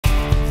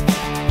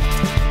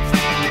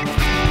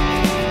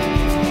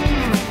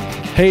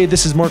Hey,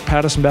 this is Mark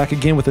Patterson back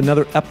again with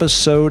another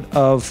episode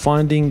of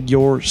Finding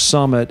Your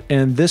Summit.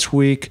 And this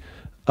week,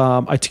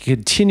 I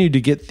continue to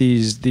get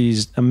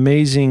these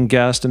amazing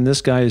guests, and this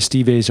guy is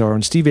Steve Azar.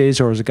 And Steve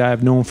Azar is a guy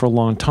I've known for a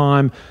long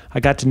time. I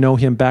got to know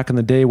him back in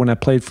the day when I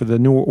played for the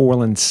New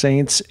Orleans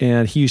Saints,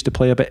 and he used to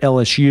play up at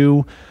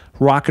LSU,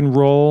 rock and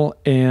roll,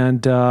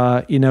 and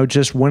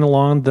just went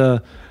along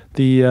the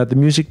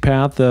music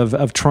path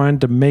of trying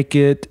to make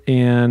it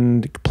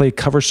and play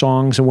cover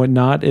songs and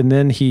whatnot. And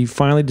then he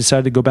finally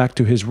decided to go back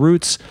to his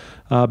roots,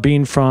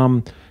 being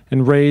from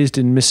and raised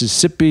in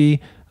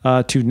Mississippi,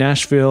 to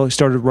Nashville. He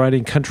started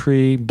writing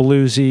country,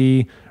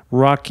 bluesy,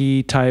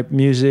 rocky type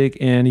music,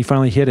 and he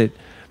finally hit it.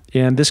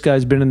 And this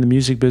guy's been in the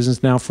music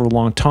business now for a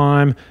long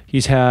time.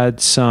 He's had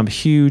some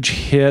huge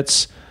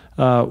hits,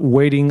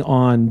 Waitin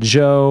On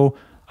Joe,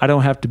 I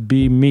Don't Have to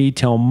Be Me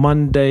Till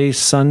Monday,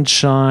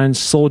 Sunshine,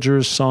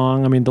 Soldier's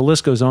Song. I mean, the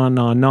list goes on and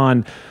on and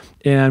on.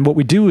 And what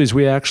we do is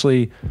we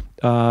actually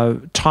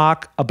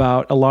talk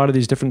about a lot of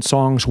these different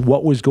songs,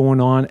 what was going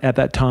on at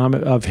that time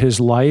of his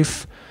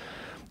life.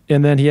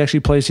 And then he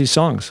actually plays these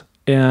songs.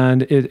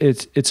 And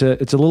it's a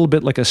little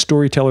bit like a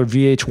Storyteller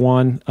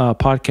VH1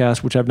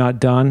 podcast, which I've not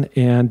done.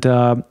 And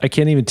I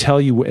can't even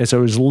tell you, as I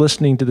was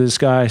listening to this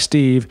guy,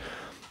 Steve,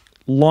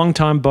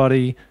 longtime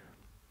buddy,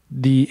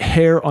 the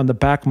hair on the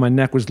back of my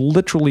neck was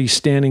literally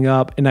standing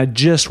up, and I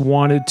just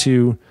wanted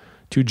to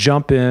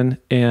jump in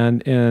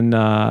and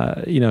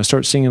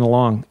start singing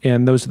along.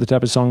 And those are the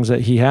type of songs that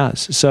he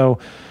has. So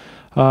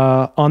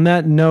on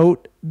that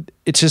note,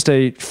 it's just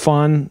a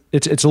fun.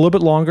 It's a little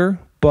bit longer,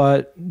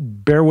 but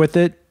bear with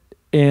it,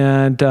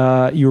 and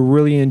you'll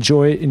really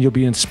enjoy it, and you'll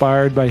be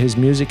inspired by his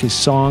music, his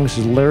songs,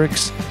 his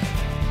lyrics,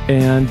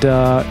 and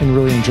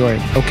really enjoy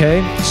it.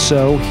 Okay,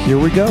 so here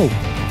we go.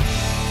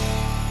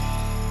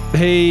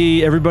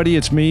 Hey everybody,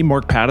 it's me,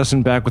 Mark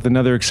Patterson, back with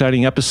another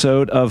exciting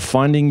episode of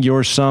Finding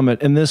Your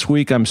Summit. And this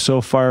week I'm so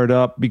fired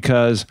up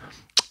because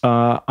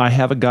I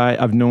have a guy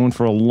I've known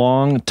for a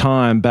long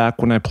time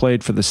back when I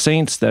played for the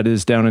Saints, that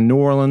is down in New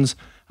Orleans.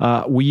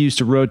 We used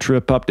to road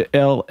trip up to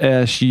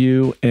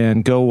LSU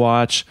and go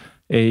watch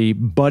a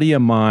buddy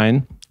of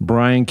mine,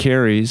 Brian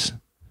Carey's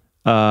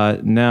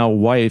now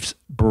wife's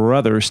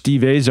brother,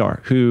 Steve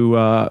Azar, who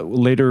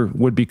later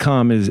would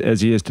become,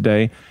 as he is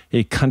today,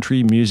 a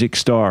country music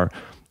star.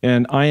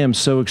 And I am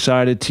so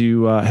excited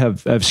to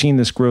have seen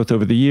this growth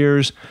over the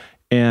years.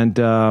 And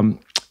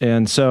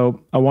so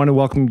I want to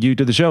welcome you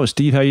to the show.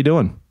 Steve, how you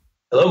doing?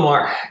 Hello,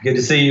 Mark. Good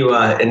to see you,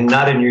 and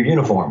not in your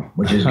uniform,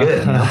 which is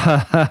good.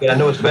 I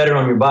know it's better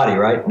on your body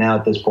right now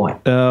at this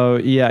point. Oh,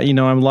 yeah.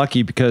 I'm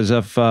lucky because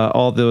of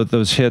all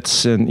those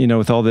hits and,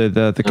 with all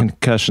the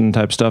concussion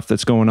type stuff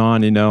that's going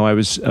on, I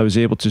was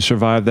able to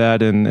survive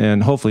that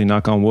and hopefully,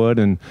 knock on wood,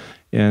 and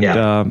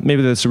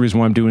maybe that's the reason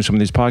why I'm doing some of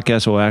these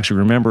podcasts. So I'll actually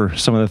remember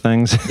some of the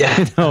things,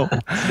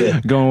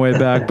 going way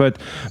back. But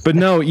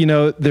no,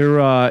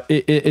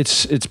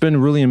 it's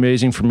been really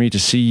amazing for me to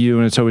see you,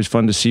 and it's always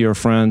fun to see our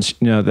friends,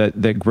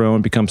 that grow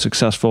and become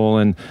successful.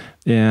 And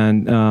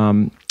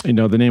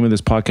the name of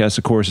this podcast,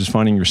 of course, is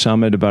Finding Your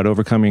Summit, about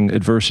overcoming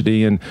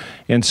adversity.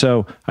 And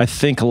so I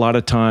think a lot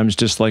of times,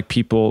 just like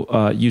people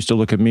used to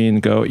look at me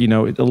and go,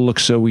 it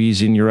looks so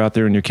easy, and you're out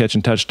there and you're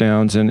catching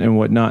touchdowns and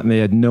whatnot, and they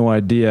had no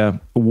idea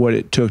what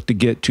it took to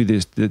get to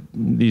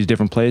these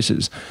different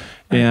places.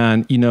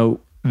 And,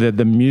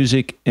 the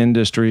music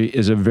industry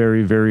is a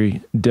very,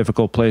 very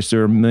difficult place.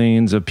 There are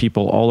millions of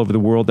people all over the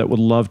world that would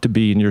love to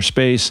be in your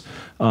space,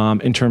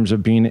 in terms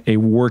of being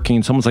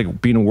someone's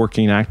like being a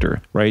working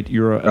actor, right?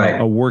 You're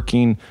a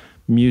working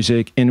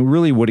music, and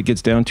really what it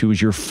gets down to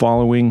is you're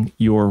following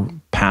your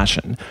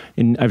passion.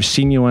 And I've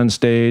seen you on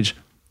stage,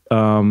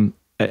 and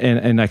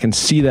I can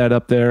see that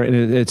up there, and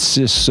it's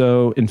just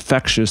so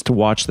infectious to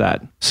watch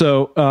that.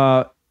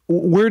 So,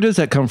 where does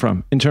that come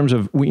from in terms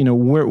of,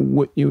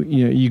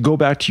 you go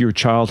back to your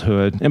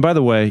childhood? And by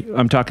the way,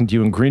 I'm talking to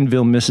you in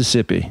Greenville,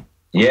 Mississippi.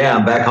 Yeah,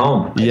 I'm back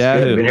home. Yeah,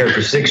 I've been here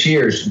for 6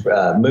 years.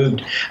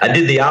 Moved. I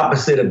did the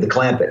opposite of the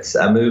Clampetts.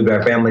 I moved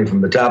our family from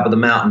the top of the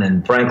mountain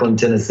in Franklin,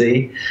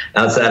 Tennessee,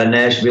 outside of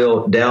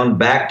Nashville, down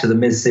back to the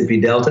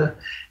Mississippi Delta.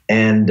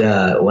 And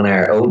when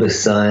our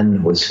oldest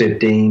son was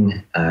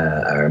 15,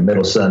 our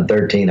middle son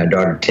 13, our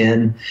daughter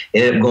 10,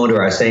 ended up going to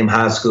our same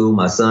high school.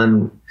 My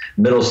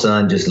middle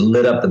son just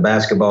lit up the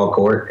basketball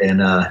court and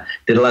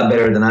did a lot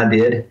better than I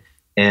did.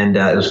 And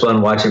it was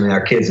fun watching our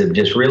kids have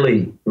just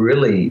really,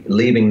 really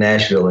leaving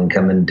Nashville and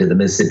coming to the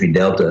Mississippi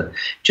Delta.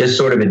 Just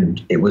sort of,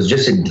 it was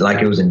just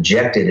like it was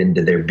injected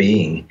into their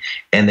being,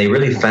 and they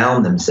really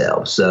found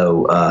themselves.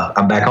 So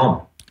I'm back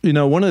home.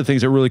 One of the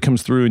things that really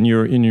comes through in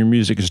your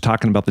music is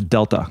talking about the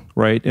Delta,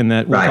 right? And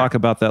that we'll talk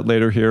about that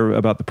later here,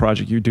 about the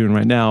project you're doing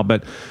right now.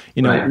 But,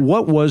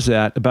 what was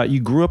that about? You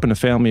grew up in a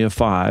family of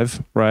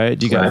 5,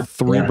 right? You got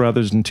 3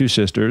 brothers and 2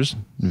 sisters.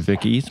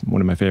 Vicky's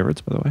one of my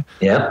favorites, by the way.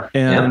 Yeah.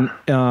 And,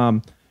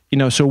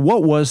 so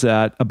what was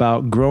that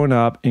about growing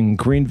up in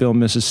Greenville,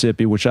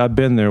 Mississippi, which I've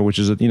been there, which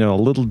is, a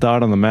little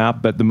dot on the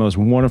map, but the most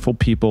wonderful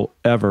people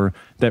ever,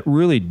 that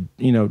really,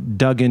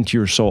 dug into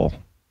your soul?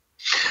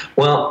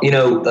 Well,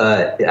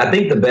 I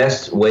think the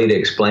best way to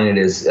explain it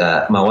is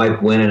my wife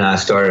Gwen and I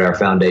started our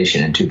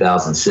foundation in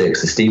 2006,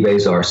 the Steve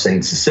Azar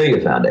St.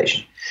 Cecilia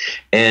Foundation.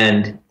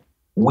 And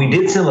we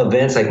did some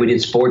events, like we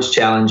did Sports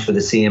Challenge for the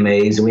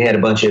CMAs, and we had a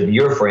bunch of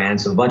your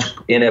friends, a bunch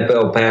of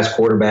NFL past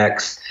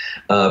quarterbacks,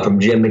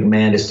 from Jim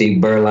McMahon to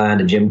Steve Berline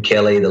to Jim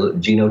Kelly,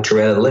 Gino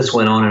Torretta, the list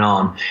went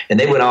on. And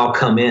they would all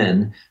come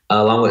in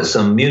along with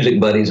some music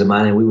buddies of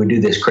mine, and we would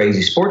do this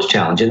crazy sports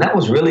challenge. And that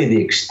was really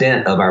the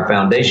extent of our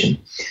foundation.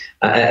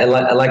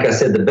 Like I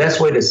said, the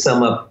best way to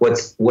sum up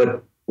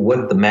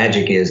what the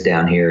magic is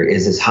down here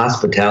is this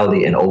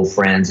hospitality and old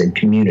friends and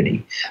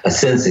community, a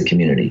sense of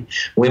community.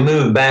 When we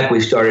moved back, it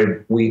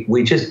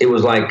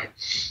was like,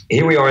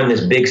 here we are in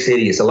this big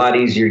city. It's a lot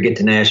easier to get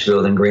to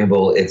Nashville than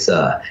Greenville.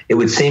 It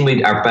would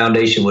seem our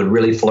foundation would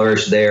really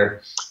flourish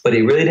there, but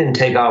it really didn't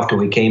take off till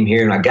we came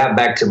here. And I got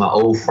back to my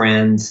old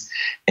friends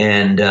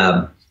and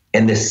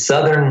this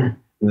southern,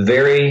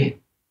 very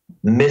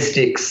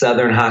mystic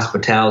southern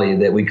hospitality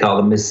that we call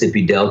the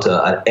Mississippi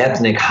Delta, an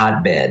ethnic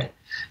hotbed.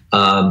 We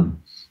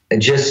have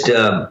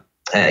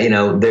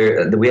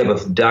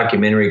a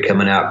documentary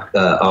coming out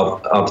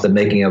off the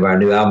making of our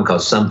new album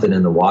called Something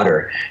in the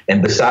Water.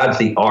 And besides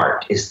the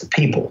art, it's the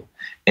people.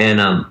 And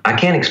I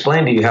can't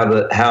explain to you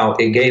how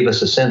it gave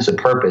us a sense of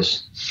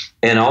purpose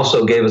and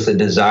also gave us a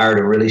desire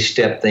to really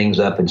step things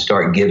up and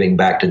start giving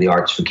back to the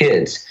arts for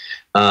kids.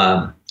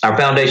 Our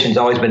foundation's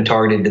always been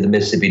targeted to the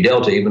Mississippi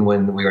Delta, even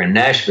when we were in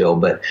Nashville.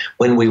 But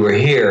when we were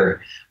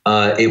here,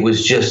 it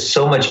was just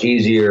so much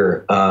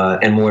easier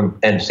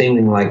and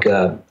seeming like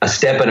a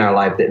step in our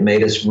life that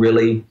made us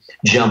really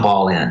jump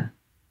all in.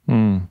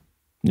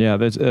 Yeah,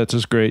 that's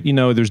just great.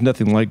 There's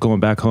nothing like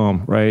going back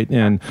home, right?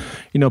 And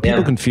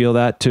people can feel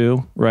that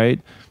too, right?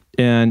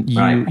 And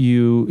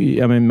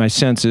my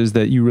sense is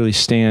that you really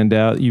stand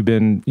out. You've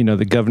been,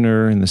 the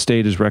governor and the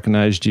state has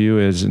recognized you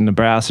as an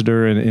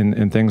ambassador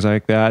and things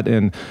like that.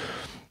 And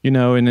you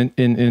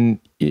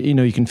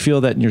can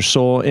feel that in your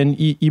soul, and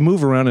you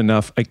move around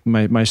enough. Like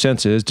my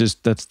sense is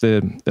just that's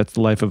the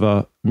life of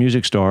a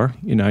music star.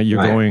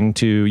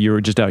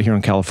 You're just out here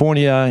in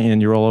California, and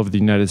you're all over the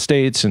United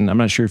States. And I'm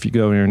not sure if you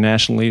go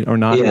internationally or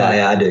not.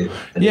 Yeah, I do.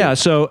 Yeah,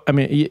 so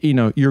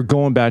you're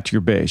going back to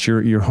your base,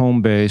 your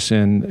home base,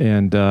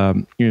 and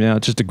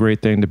it's just a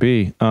great thing to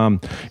be.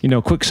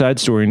 Quick side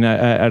story, and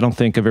I don't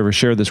think I've ever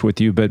shared this with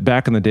you, but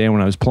back in the day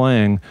when I was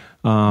playing,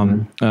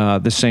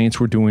 the Saints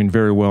were doing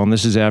very well, and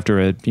this is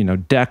after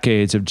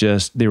decades of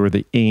they were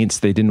the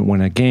Aints. They didn't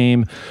win a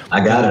game. I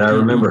got it. I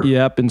remember.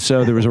 Yep. And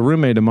so there was a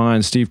roommate of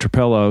mine, Steve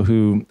Trapello,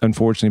 who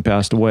unfortunately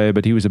passed away,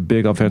 but he was a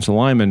big offensive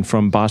lineman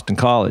from Boston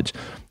College.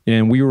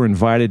 And we were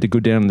invited to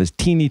go down to this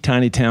teeny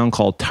tiny town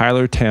called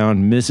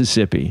Tylertown,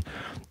 Mississippi.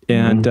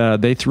 And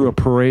they threw a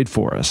parade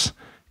for us.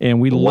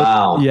 And we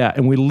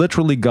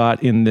literally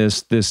got in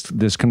this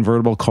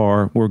convertible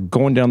car. We're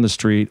going down the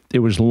street. It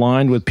was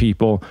lined with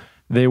people.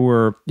 They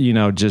were,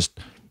 just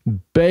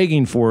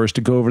begging for us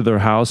to go over to their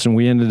house, and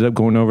we ended up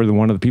going over to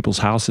one of the people's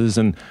houses,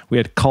 and we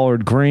had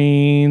collard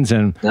greens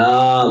and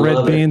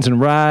red beans and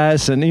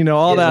rice and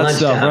all that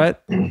stuff, right?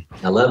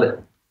 I love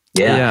it.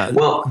 Yeah.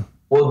 Well,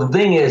 the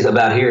thing is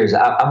about here is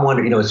I'm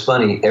wondering. It's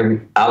funny.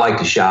 I like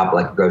to shop, I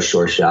like to grocery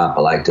store shop.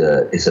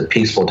 It's a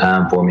peaceful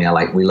time for me.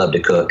 We love to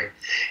cook,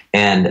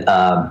 and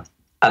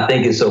I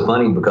think it's so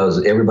funny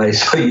because everybody's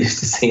so used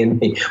to seeing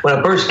me. When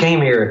I first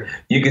came here,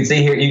 you could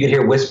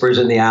hear whispers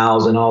in the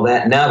aisles and all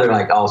that. Now they're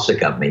like all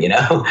sick of me,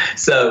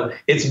 So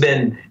it's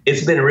been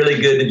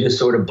really good to just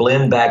sort of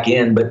blend back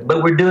in. But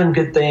we're doing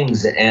good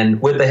things,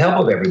 and with the help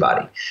of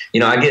everybody.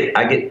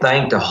 I get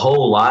thanked a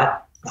whole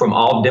lot from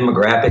all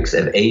demographics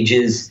of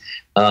ages.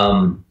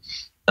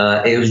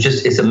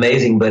 It's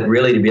amazing. But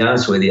really, to be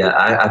honest with you,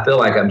 I feel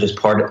like I'm just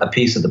a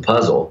piece of the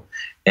puzzle.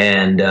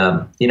 And,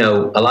 a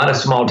lot of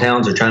small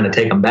towns are trying to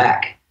take them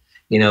back.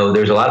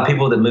 There's a lot of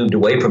people that moved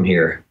away from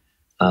here.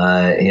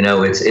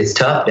 It's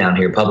tough down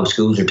here. Public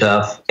schools are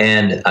tough.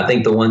 And I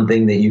think the one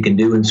thing that you can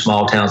do in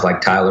small towns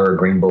like Tyler or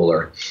Greenville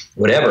or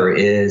whatever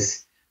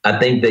is I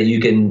think that you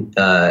can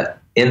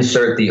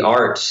insert the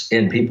arts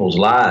in people's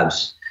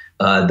lives,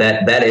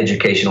 that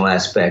educational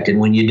aspect. And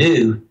when you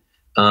do,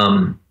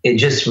 it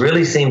just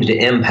really seems to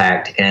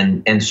impact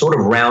and sort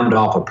of round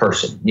off a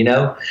person,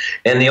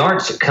 and the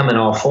arts come in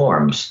all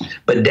forms.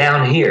 But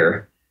down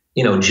here,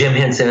 Jim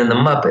Henson and the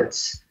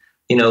Muppets,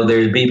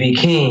 there's B.B.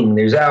 King,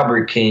 there's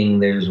Albert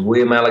King, there's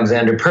William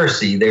Alexander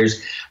Percy. The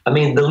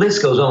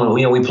list goes on.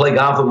 We play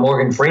golf with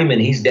Morgan Freeman.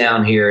 He's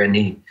down here and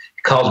he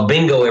calls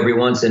bingo every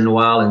once in a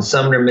while in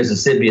Sumner,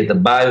 Mississippi at the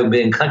Bayou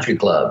Bend Country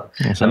Club.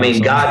 Awesome.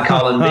 God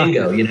calling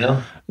bingo,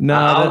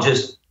 No,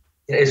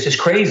 it's just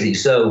crazy.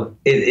 So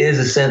it is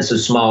a sense of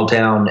small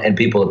town, and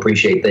people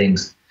appreciate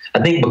things, I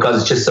think, because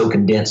it's just so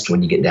condensed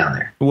when you get down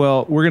there.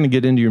 Well, we're going to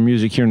get into your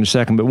music here in a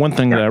second, but one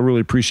thing that I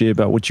really appreciate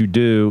about what you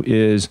do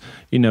is,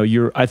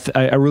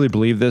 I really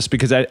believe this,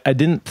 because I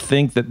didn't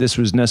think that this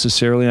was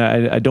necessarily,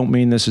 I don't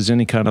mean this as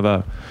any kind of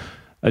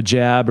a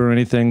jab or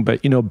anything,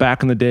 but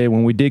back in the day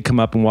when we did come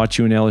up and watch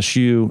you in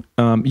LSU,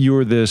 you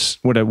were this,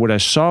 what I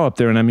saw up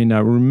there, and I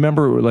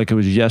remember like it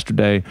was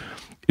yesterday,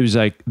 was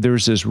like,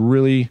 there's this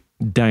really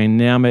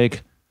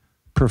dynamic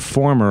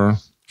performer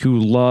who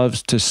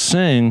loves to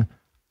sing.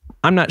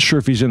 I'm not sure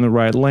if he's in the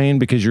right lane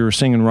because you're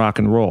singing rock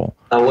and roll.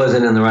 I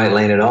wasn't in the right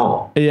lane at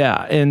all.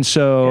 Yeah. And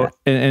so,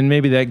 and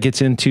maybe that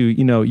gets into,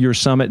 your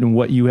summit and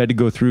what you had to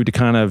go through to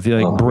kind of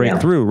break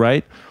through.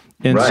 Right.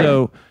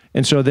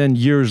 And so then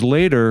years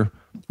later,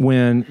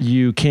 when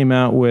you came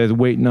out with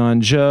Waitin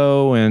On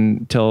Joe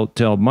and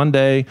Till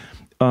Monday,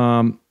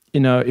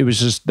 it was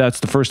just, that's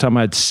the first time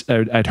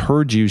I'd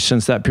heard you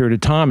since that period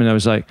of time. And I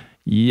was like,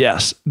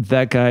 yes,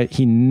 that guy,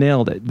 he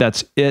nailed it.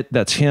 That's it.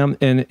 That's him.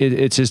 And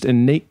it's just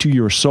innate to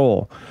your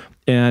soul.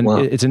 And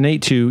it's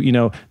innate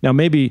to, now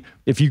maybe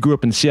if you grew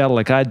up in Seattle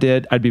like I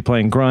did, I'd be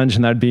playing grunge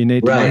and that'd be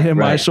innate to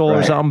my soul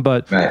or something.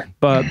 But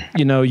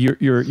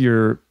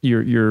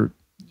you're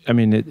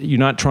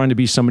not trying to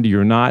be somebody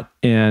you're not.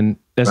 And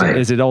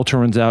as it all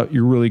turns out,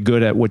 you're really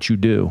good at what you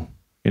do,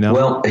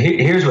 Well,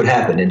 here's what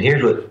happened. And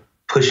here's what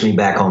pushed me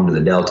back home to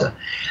the Delta.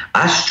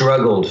 I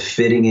struggled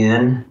fitting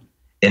in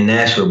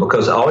Nashville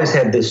because I always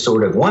had this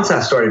sort of, once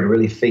I started to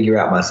really figure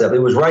out myself, it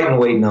was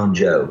Waitin On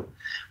Joe,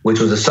 which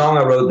was a song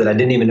I wrote that I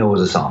didn't even know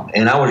was a song.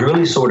 And I was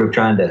really sort of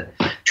trying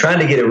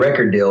to get a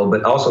record deal,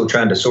 but also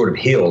trying to sort of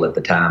heal at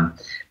the time.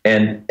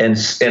 And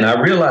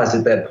I realized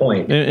at that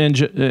point.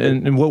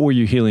 And what were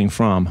you healing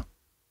from?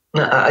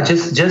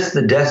 Just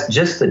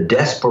the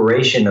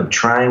desperation of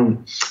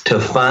trying to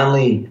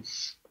finally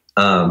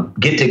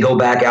get to go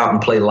back out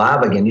and play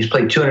live again. You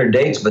played 200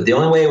 dates, but the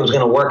only way it was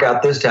going to work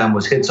out this time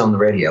was hits on the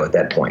radio at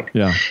that point.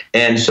 Yeah.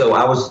 And so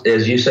I was,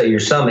 as you say,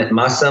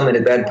 my summit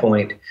at that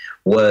point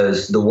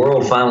was the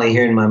world finally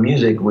hearing my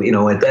music.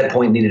 At that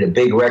point needed a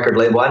big record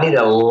label. I needed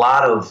a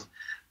lot of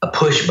a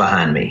push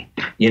behind me,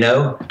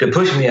 to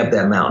push me up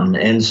that mountain.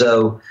 And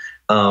so,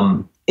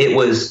 it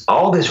was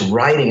all this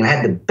writing. I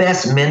had the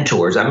best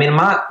mentors. I mean,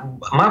 my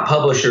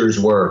publishers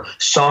were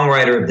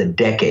Songwriter of the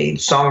Decade,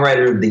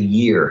 Songwriter of the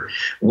Year.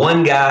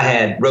 One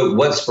guy wrote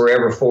What's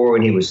Forever For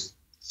when he was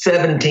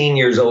 17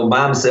 years old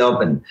by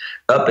himself and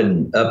up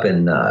in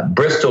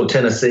Bristol,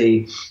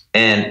 Tennessee.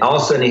 And all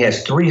of a sudden he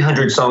has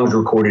 300 songs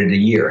recorded a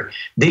year.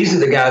 These are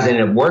the guys I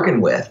ended up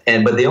working with.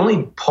 But the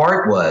only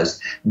part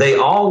was they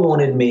all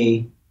wanted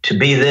me to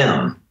be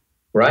them,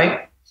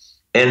 right?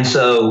 And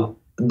so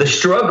the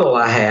struggle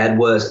I had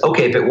was,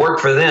 okay, if it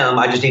worked for them,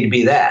 I just need to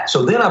be that.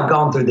 So then I've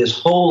gone through this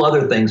whole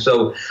other thing.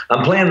 So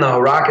I'm playing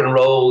the rock and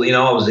roll,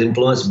 I was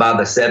influenced by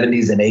the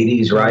 70s and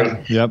 80s,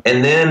 right? Yep.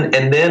 And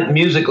then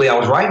musically, I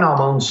was writing all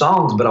my own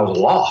songs, but I was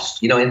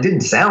lost. It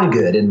didn't sound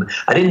good, and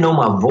I didn't know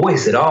my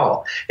voice at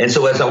all. And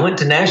so as I went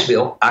to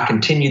Nashville, I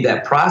continued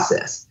that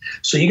process.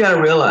 So you got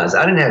to realize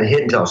I didn't have a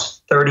hit until I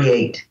was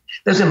 38.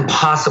 That's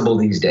impossible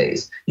these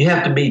days. You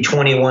have to be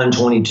 21,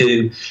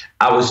 22.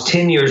 I was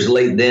 10 years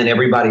late then.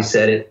 Everybody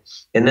said it.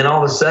 And then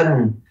all of a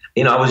sudden,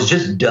 I was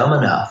just dumb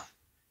enough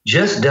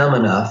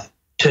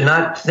to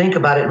not think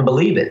about it and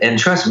believe it. And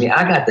trust me,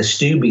 I got the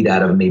stew beat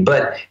out of me.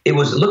 But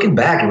looking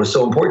back, it was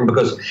so important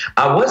because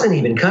I wasn't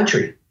even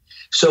country.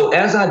 So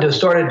as I just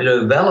started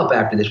to develop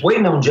after this,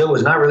 Waitin On Joe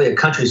was not really a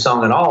country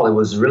song at all. It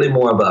was really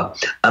more of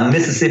a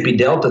Mississippi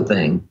Delta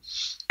thing.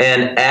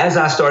 And as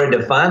I started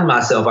to find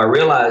myself, I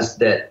realized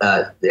that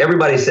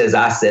everybody says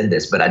I said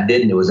this, but I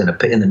didn't. It was in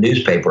the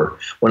newspaper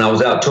when I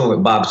was out touring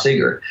with Bob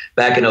Seger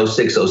back in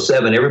 06,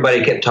 07.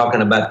 Everybody kept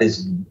talking about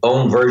this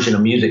own version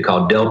of music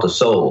called Delta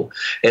Soul.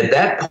 At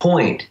that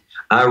point,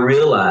 I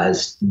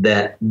realized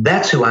that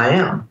that's who I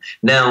am.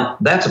 Now,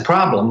 that's a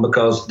problem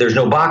because there's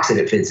no box that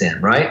it fits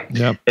in, right?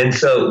 Yep. And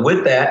so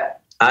with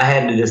that, I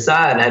had to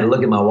decide. I had to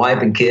look at my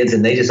wife and kids,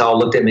 and they just all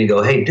looked at me and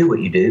go, hey, do what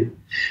you do.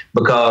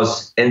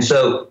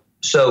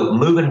 So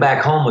moving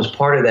back home was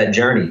part of that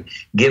journey,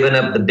 giving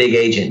up the big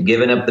agent,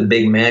 giving up the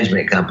big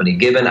management company,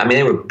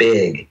 they were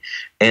big,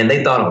 and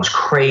they thought I was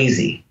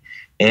crazy.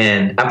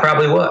 And I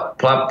probably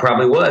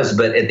was.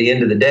 But at the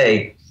end of the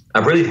day,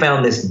 I've really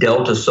found this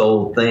Delta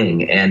Soul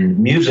thing. And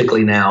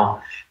musically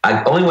now,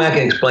 only way I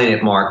can explain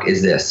it, Mark,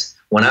 is this.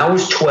 When I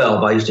was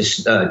 12, I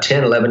used to,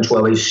 10, 11,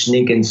 12, I used to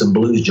sneak in some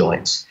blues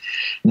joints.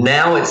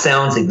 Now it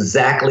sounds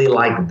exactly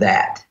like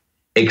that,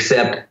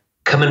 except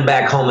coming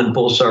back home in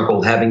full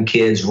circle, having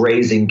kids,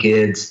 raising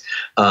kids,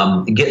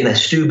 getting the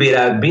stew beat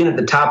out, being at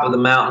the top of the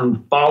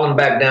mountain, falling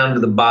back down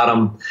to the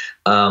bottom,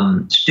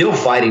 still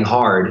fighting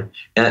hard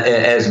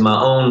as my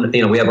own,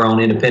 we have our own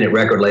independent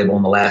record label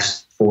in the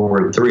last four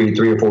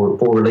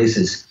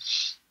releases.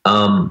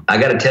 I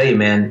got to tell you,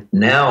 man,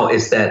 now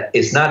it's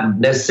not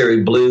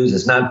necessarily blues.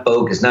 It's not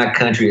folk. It's not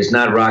country. It's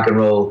not rock and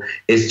roll.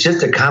 It's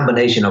just a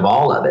combination of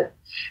all of it.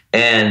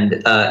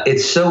 And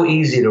it's so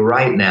easy to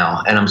write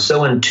now, and I'm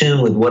so in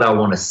tune with what I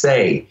want to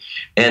say.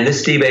 And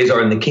this Steve Azar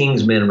and the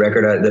Kingsmen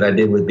record that I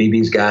did with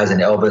BB's guys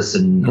and Elvis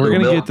and we're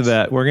going to get to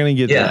that. We're going to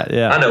get to that.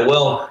 Yeah, I know.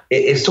 Well,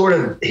 it's sort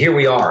of here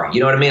we are. You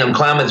know what I mean? I'm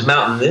climbing this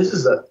mountain.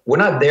 We're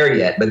not there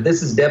yet, but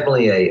this is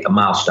definitely a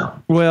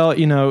milestone. Well,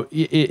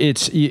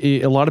 it's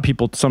a lot of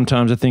people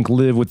sometimes I think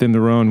live within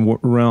their own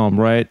realm,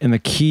 right? And the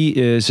key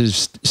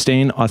is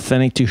staying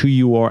authentic to who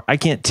you are. I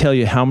can't tell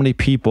you how many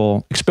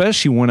people,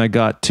 especially when I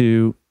got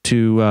to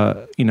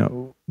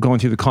going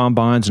through the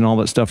combines and all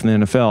that stuff in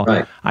the NFL.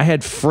 Right. I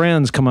had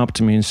friends come up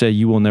to me and say,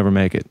 "You will never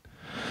make it."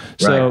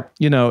 So, Right.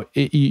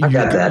 you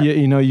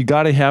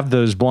got to have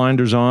those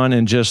blinders on,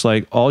 and just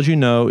like, all you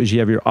know is you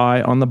have your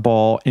eye on the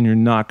ball and you're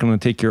not going to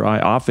take your eye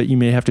off it. You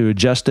may have to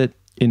adjust it,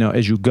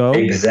 as you go.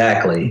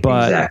 Exactly.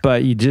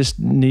 But you just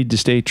need to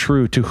stay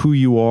true to who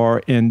you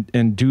are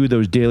and do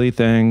those daily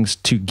things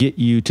to get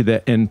you to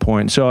that end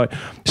point. So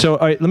all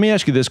right, let me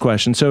ask you this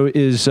question. So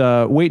is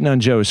Waitin'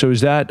 on Joe, so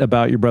is that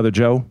about your brother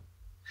Joe?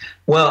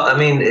 Well, I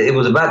mean, it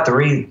was about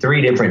three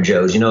different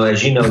Joes. As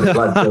you know, there's a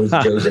lot of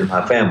Joes in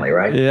my family,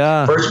 right?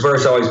 Yeah. First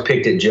verse, I always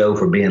picked at Joe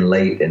for being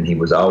late, and he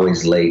was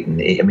always late. And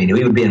he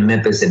would be in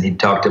Memphis, and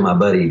he'd talk to my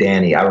buddy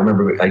Danny. I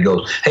remember I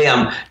go, "Hey,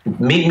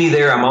 meet me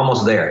there. I'm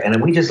almost there."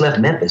 And we just left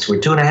Memphis. We're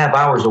 2.5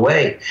 hours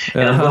away,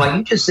 and I'm going like,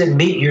 "You just said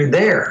meet. You're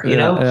there."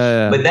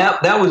 Yeah. But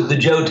that was the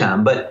Joe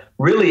time. But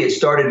really, it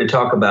started to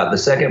talk about, the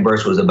second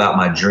verse was about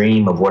my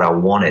dream of what I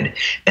wanted,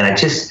 and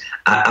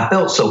I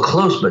felt so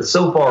close, but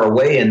so far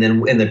away. And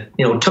then in the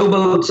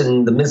towboats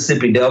in the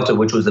Mississippi Delta,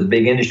 which was a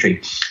big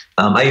industry,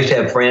 I used to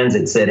have friends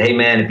that said, "Hey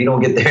man, if you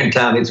don't get there in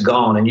time, it's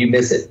gone and you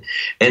miss it."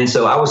 And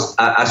so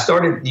I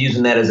started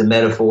using that as a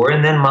metaphor.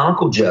 And then my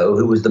Uncle Joe,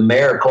 who was the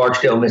mayor of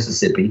Clarksdale,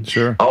 Mississippi,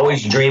 sure,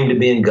 always dreamed of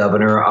being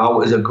governor.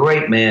 Always a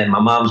great man. My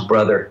mom's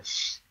brother,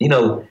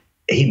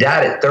 he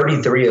died at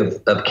 33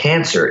 of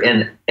cancer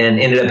and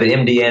ended up at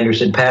MD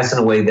Anderson, passing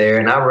away there.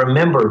 And I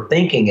remember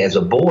thinking as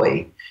a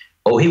boy,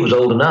 oh, he was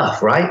old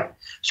enough, right?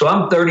 So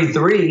I'm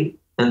 33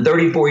 and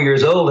 34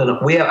 years old, and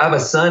I have a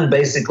son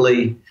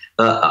basically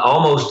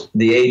almost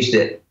the age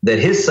that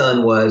his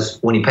son was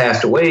when he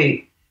passed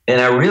away.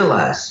 And I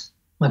realized,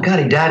 my God,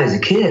 he died as a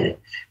kid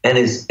and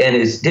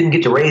didn't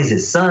get to raise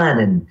his son.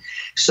 And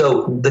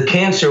so the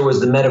cancer was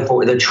the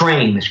metaphor, the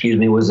train,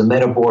 was a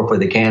metaphor for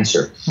the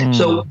cancer.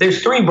 So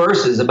there's 3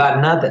 verses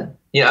about nothing.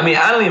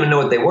 I don't even know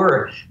what they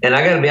were. And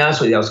I got to be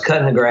honest with you, I was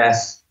cutting the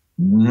grass,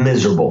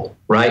 miserable,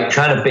 right?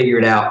 Trying to figure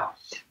it out.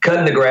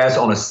 Cutting the grass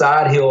on a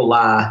side hill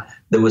lie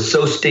that was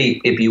so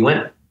steep, if you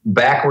went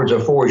backwards or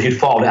forwards, you'd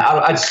fall down.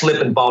 I'd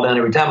slip and fall down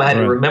every time. I had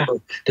to remember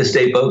to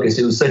stay focused.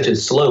 It was such a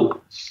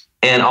slope.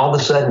 And all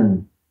of a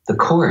sudden, the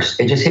chorus,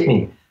 it just hit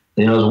me.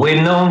 I was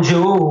waiting on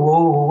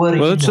Joe.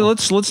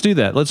 Let's do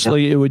that.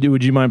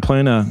 Would you mind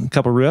playing a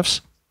couple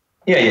riffs?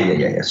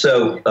 Yeah.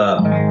 So,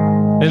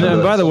 and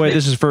then, by the way,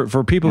 this is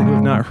for people who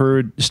have not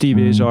heard Steve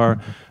Azar.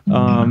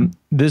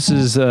 This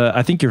is,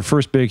 I think, your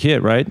first big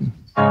hit, right?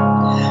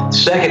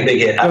 Second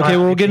big hit. Okay,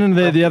 we'll get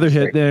into the other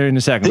hit there in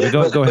a second.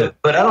 Go ahead.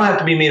 But I Don't Have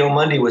to Be Mean on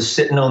Monday was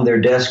sitting on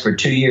their desk for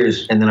 2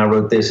 years, and then I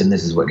wrote this, and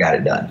this is what got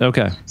it done.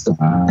 Okay. So,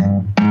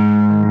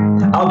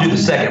 I'll do the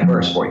second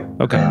verse for you.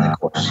 Okay. And the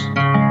chorus.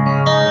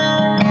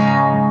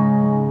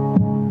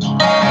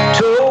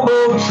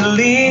 Towboats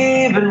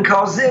leaving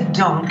 'cause they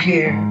don't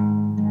care.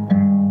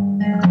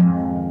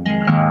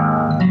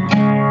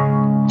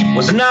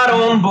 Was not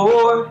on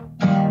board,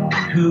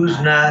 who's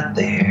not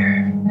there?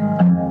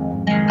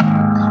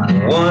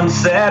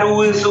 Once that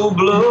whistle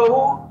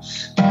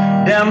blows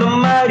down the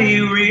mighty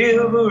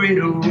river it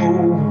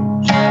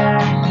rolls.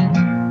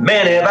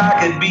 Man, if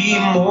I could be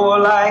more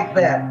like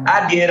that,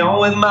 I'd get on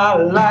with my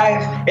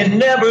life and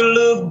never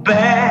look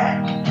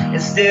back.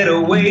 Instead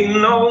of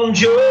waiting on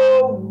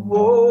Joe,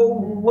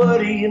 what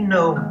do you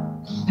know?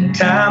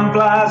 Time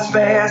flies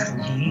fast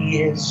and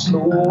he is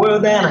slower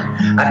than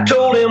I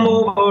told him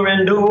over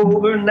and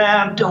over.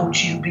 Now don't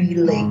you be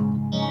late.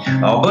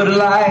 Oh, but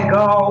like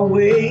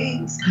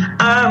always,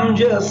 I'm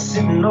just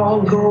sitting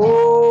on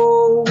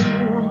gold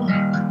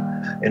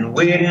and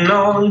waiting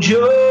on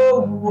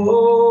Joe.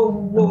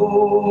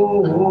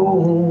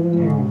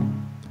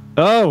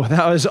 Oh,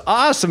 that was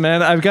awesome,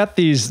 man. I've got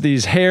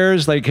these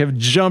hairs like have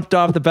jumped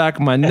off the back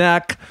of my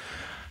neck.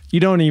 You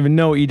don't even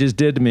know what you just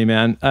did to me,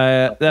 man.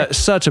 That's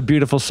such a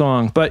beautiful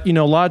song. But, a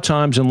lot of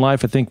times in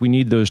life, I think we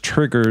need those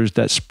triggers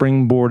that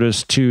springboard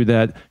us to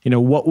that,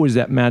 what was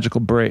that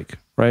magical break,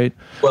 right?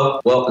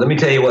 Well, let me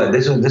tell you what,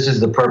 this is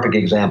the perfect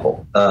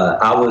example.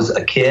 I was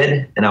a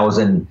kid, and I was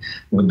in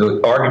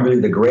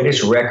arguably the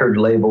greatest record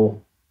label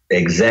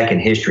exec in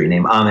history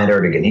named Ahmet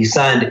Ertegun. He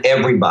signed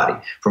everybody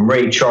from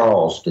Ray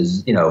Charles to,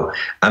 you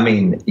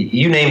name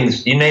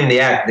the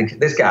act.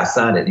 This guy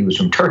signed it. He was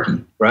from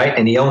Turkey, right?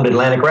 And he owned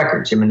Atlantic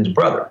Records, him and his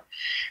brother.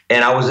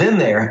 And I was in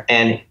there,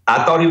 and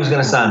I thought he was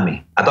going to sign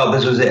me. I thought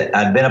this was it.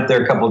 I'd been up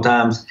there a couple of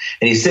times,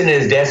 and he's sitting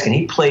at his desk, and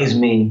he plays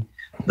me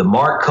the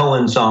Mark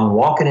Cohen song,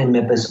 Walking in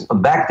Memphis.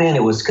 Back then,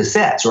 it was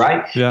cassettes,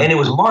 right? Yeah. And it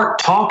was Mark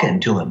talking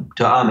to him,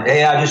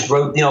 hey, I just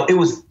wrote, it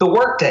was the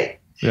work tape.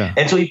 Yeah.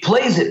 And so he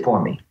plays it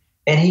for me.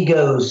 And he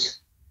goes,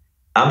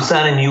 I'm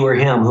signing you or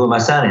him. Who am I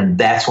signing? And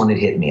that's when it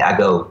hit me. I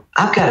go,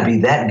 I've got to be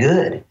that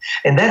good.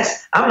 And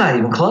I'm not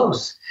even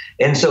close.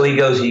 And so he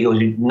goes,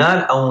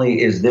 not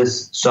only is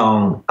this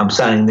song, I'm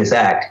signing this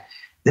act,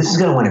 this is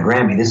going to win a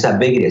Grammy. This is how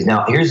big it is.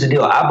 Now, here's the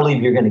deal. I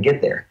believe you're going to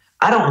get there.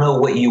 I don't know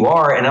what you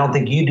are, and I don't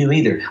think you do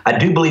either. I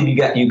do believe you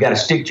got to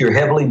stick to your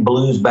heavily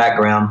blues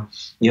background.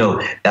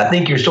 I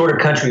think you're sort of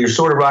country, you're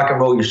sort of rock and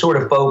roll, you're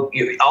sort of folk,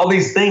 all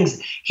these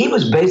things. He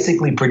was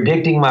basically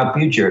predicting my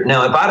future.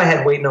 Now, if I'd have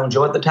had Waitin' On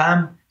Joe at the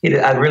time,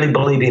 I really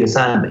believe he'd have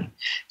signed me.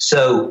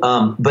 So,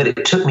 but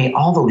it took me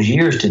all those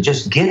years to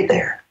just get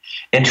there.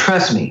 And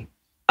trust me,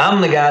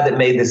 I'm the guy that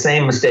made the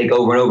same mistake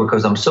over and over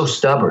because I'm so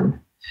stubborn.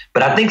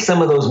 But I think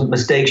some of those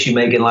mistakes you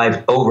make in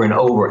life over and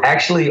over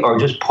actually are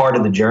just part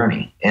of the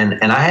journey. And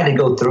I had to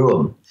go through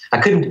them. I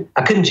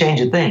couldn't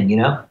change a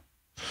thing,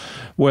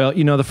 Well,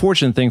 the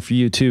fortunate thing for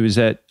you too is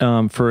that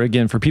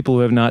for people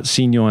who have not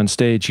seen you on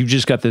stage, you've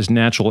just got this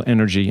natural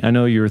energy. I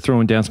know you're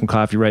throwing down some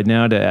coffee right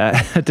now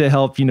to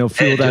help fuel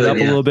that up a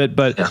little bit,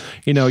 but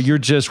you're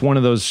just one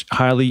of those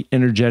highly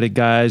energetic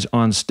guys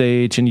on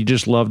stage, and you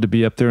just love to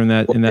be up there in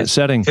that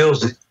setting.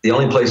 The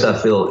only place I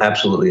feel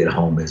absolutely at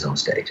home is on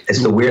stage.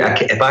 It's the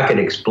weird. If I could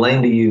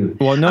explain to you,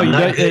 well, no, you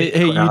don't.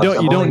 Hey, you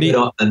don't need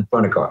in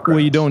front of crowds. Well,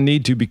 you don't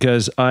need to,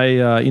 because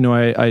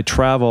I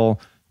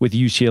travel with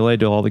UCLA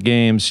to all the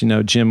games,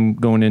 Jim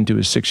going into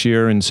his 6th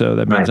year. And so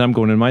that means I'm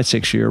going into my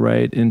 6th year.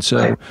 Right. And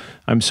so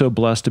I'm so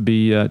blessed to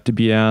be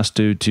asked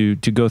to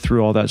go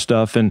through all that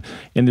stuff. And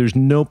there's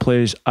no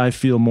place I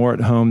feel more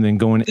at home than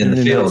going in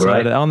the field,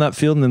 outside, on that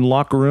field, and in the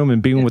locker room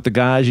and being with the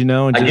guys, and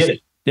I just, get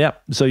it. Yeah.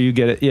 So you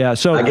get it. Yeah.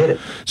 So I get it.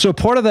 So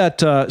part of that,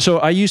 so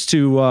I used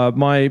to,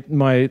 my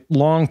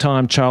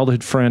longtime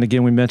childhood friend,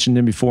 again, we mentioned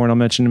him before, and I'll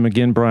mention him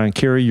again, Brian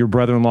Carey, your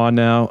brother-in-law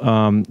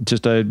now,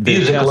 just a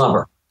music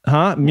lover.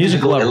 Huh?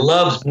 Music lover. He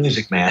loves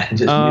music, man.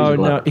 Just oh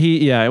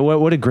music no,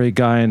 what a great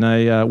guy, and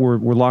we're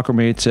locker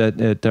mates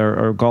at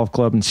our golf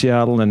club in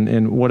Seattle,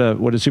 and what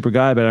a super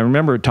guy. But I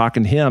remember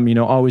talking to him,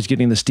 always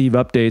getting the Steve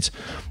updates,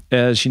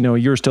 as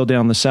you're still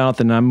down in the South,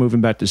 and I'm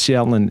moving back to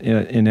Seattle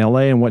in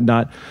LA and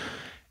whatnot.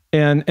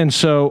 And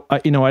so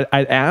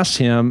I asked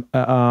him,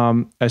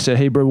 I said,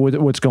 "Hey, bro,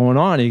 what's going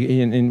on?"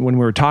 And when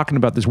we were talking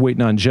about this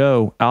Waitin' On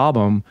Joe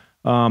album,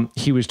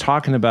 he was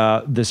talking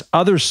about this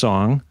other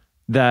song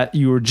that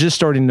you were just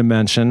starting to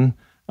mention,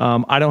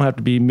 I Don't Have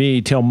to Be Me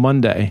Till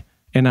Monday.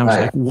 And I was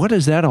like, what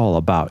is that all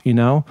about,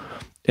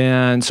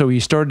 And so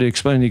he started to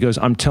explain, he goes,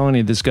 I'm telling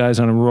you, this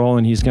guy's on a roll,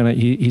 and he's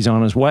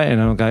on his way.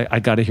 And I'm like, I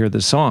got to hear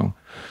this song.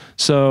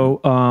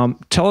 So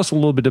tell us a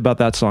little bit about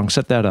that song.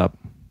 Set that up.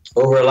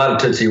 Over a lot of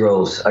Tootsie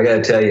Rolls. I got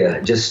to tell you,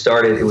 just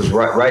started, it was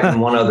writing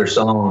one other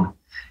song,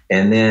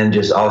 and then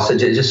just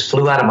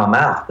flew out of my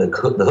mouth, the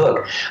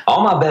hook.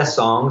 All my best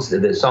songs,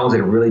 the songs that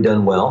have really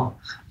done well,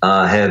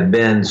 have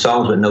been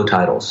songs with no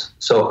titles.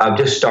 So I've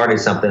just started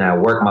something, and I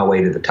work my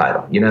way to the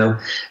title,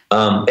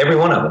 every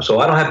one of them.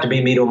 So I Don't Have to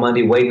Be Me Till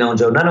Monday, Waitin' On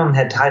Joe, none of them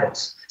had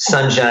titles.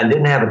 Sunshine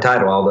didn't have a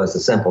title, although it's a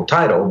simple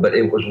title, but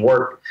it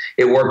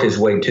worked its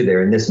way to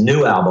there. And this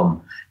new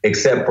album,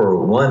 except for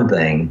one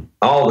thing,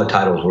 all the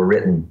titles were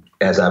written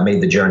as I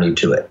made the journey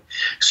to it.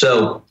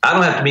 So I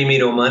Don't Have to Be Me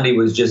Till Monday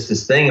was just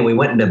this thing, and we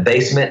went in the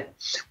basement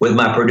with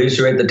my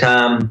producer at the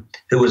time,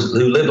 who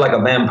lived like a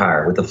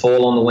vampire with the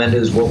foil on the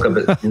windows. Woke up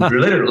at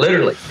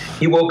literally,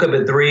 he woke up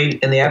at 3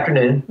 in the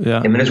afternoon.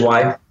 Yeah. Him and his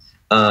wife.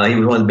 He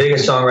was one of the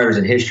biggest songwriters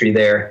in history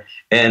there,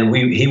 and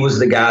he was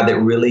the guy that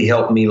really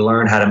helped me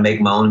learn how to make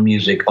my own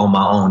music on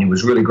my own. He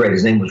was really great.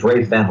 His name was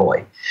Rafe Van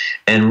Hoy,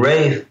 and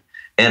Rafe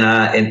and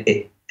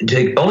I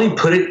to only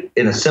put it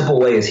in a simple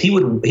way is he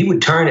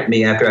would turn at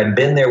me after I'd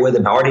been there with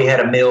him. I already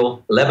had a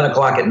meal, 11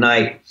 o'clock at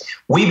night.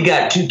 We've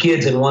got 2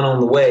 kids and one on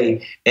the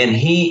way,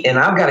 and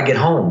I've got to get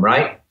home,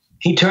 right?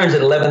 He turns at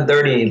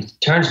 11:30 and he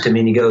turns to me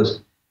and he goes,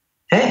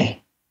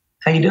 "Hey,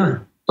 how you doing?"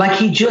 Like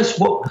he just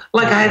woke,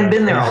 like I hadn't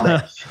been there all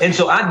day. And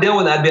so I'd deal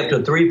with it. I'd be up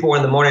to 3, 4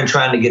 in the morning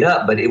trying to get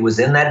up, but it was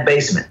in that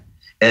basement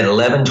at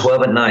 11,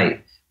 12 at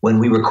night when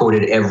we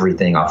recorded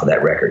everything off of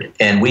that record.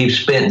 And we've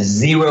spent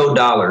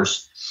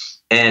 $0.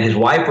 And his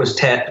wife was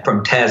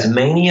from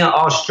Tasmania,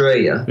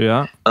 Australia.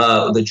 Yeah.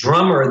 The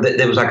drummer,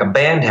 there was like a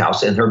band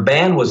house, and her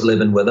band was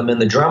living with him. And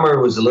the drummer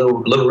was the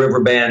Little River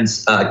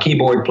Band's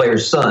keyboard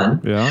player's son.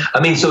 Yeah. I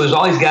mean, so it was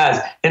all these guys.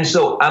 And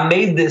so I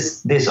made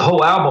this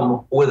whole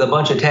album with a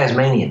bunch of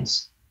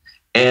Tasmanians,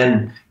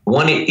 and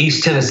one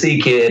East Tennessee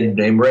kid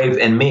named Rafe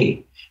and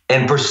me.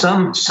 And for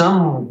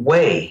some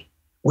way,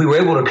 we were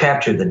able to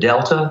capture the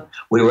Delta.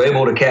 We were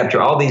able to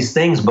capture all these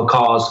things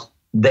because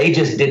they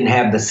just didn't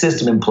have the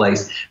system in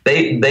place.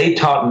 They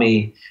taught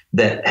me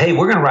that, hey,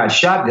 we're going to ride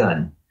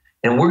shotgun,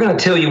 and we're going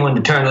to tell you when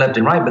to turn left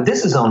and right, but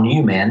this is on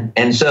you, man.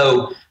 And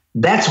so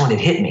that's when it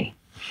hit me.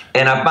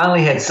 And I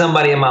finally had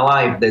somebody in my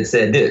life that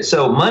said this.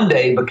 So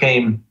Monday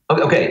became,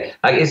 okay,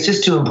 it's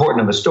just too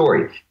important of a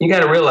story. You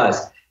got to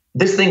realize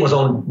this thing was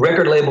on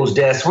record labels'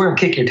 desks. We're going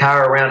to kick your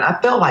tire around. I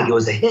felt like it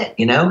was a hit,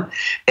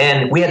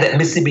 And we had that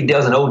Mississippi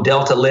Delta, an old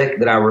Delta lick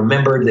that I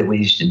remembered that we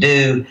used to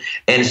do.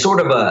 And sort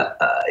of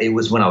it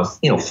was when I was,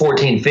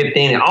 14,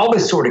 15, and all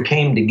this sort of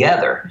came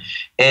together.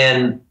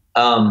 And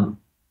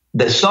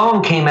the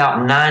song came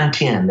out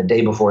 9/10, the day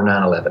before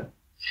 9/11.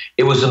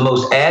 It was the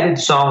most added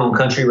song on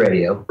country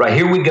radio. Right,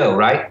 here we go,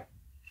 right?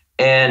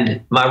 And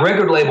my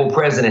record label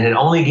president had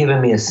only given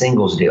me a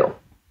singles deal.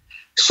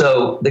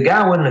 So the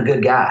guy wasn't a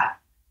good guy.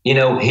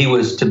 he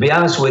was, to be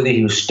honest with you,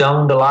 he was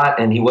stoned a lot,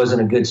 and he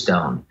wasn't a good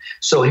stone.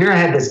 So here I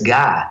had this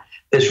guy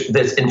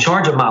that's in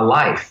charge of my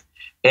life,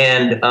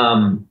 and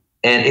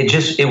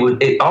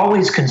it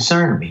always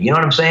concerned me. You know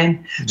what I'm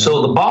saying? Yeah.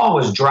 So the ball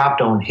was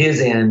dropped on his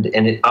end,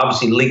 and it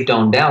obviously leaked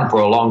on down for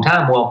a long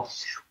time. Well,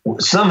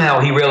 somehow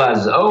he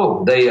realizes, he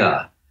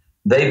had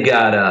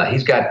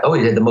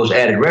the most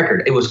added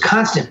record. It was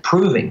constant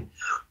proving.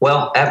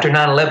 Well, after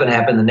 9/11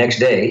 happened the next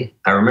day,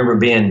 I remember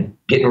getting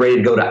ready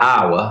to go to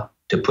Iowa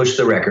to push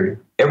the record.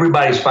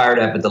 Everybody's fired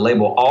up at the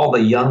label, all the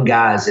young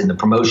guys in the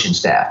promotion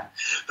staff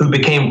who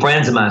became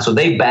friends of mine. So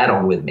they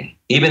battled with me,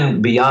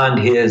 even beyond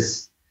him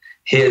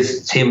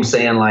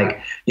saying like,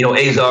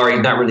 Azar,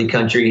 he's not really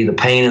country, he's a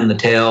pain in the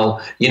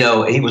tail.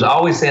 He was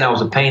always saying I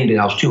was a pain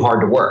and I was too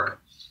hard to work.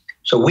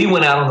 So we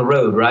went out on the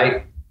road,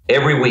 right?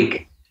 Every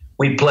week.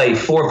 We played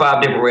 4 or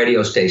 5 different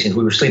radio stations.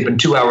 We were sleeping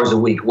 2 hours a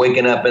week,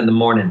 waking up in the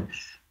morning.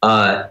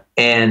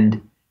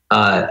 And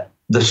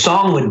the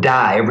song would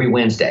die every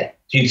Wednesday.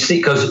 You'd see,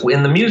 because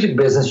in the music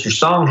business, your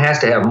song has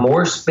to have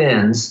more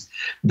spins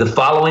the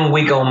following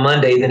week on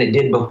Monday than it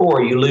did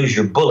before. You lose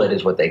your bullet,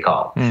 is what they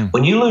call it.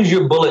 When you lose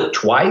your bullet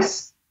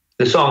twice,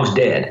 the song's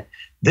dead.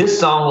 This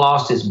song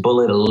lost its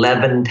bullet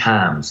 11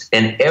 times.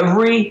 And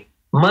every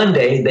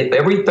Monday,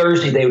 every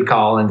Thursday, they would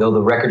call and go,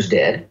 the record's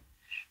dead.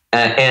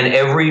 And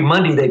every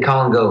Monday, they'd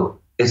call and go,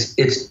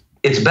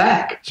 it's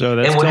back. So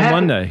that's still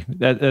Monday.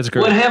 That's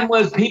great. What happened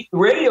was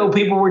radio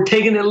people were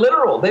taking it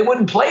literal. They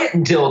wouldn't play it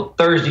until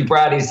Thursday,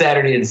 Friday,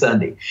 Saturday, and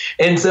Sunday.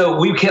 And so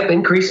we kept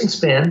increasing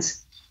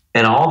spins.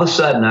 And all of a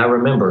sudden, I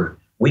remember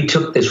we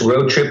took this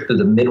road trip through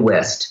the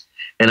Midwest.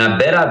 And I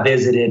bet I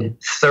visited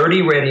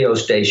 30 radio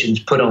stations,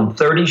 put on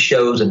 30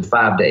 shows in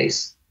 5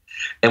 days.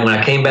 And when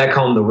I came back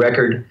home, the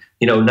record,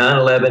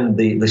 9/11,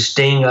 the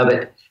sting of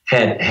it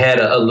had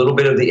a little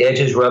bit of the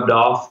edges rubbed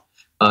off.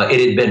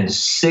 It had been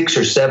 6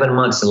 or 7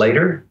 months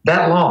later,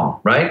 that long,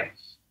 right?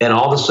 And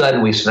all of a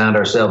sudden, we found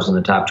ourselves in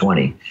the top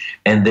 20,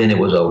 and then it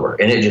was over.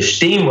 And it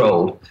just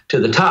steamrolled to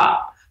the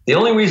top. The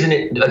only reason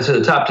to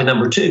the top to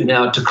number 2.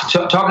 Now,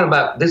 talking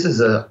about this is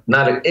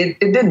it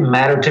didn't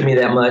matter to me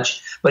that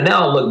much, but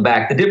now I look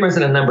back. The difference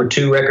in a number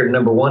 2 record and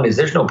number 1 is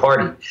there's no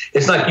party.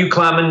 It's like you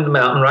climbing the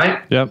mountain, right?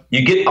 Yep.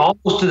 You get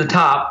almost to the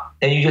top,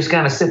 and you just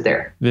kind of sit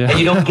there, and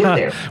you don't get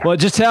there. Well, it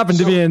just happened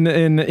to be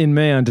in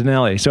May on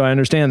Denali, so I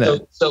understand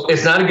that. So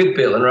it's not a good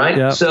feeling, right?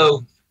 Yep.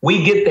 So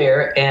we get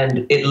there,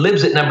 and it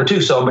lives at number 2.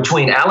 So I'm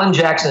between Alan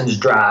Jackson's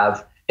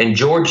Drive and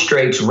George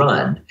Strait's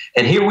Run,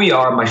 and here we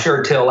are, my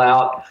shirt tail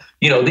out.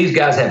 These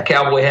guys have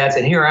cowboy hats,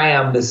 and here I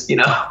am,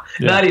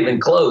 not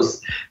even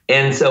close.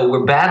 And so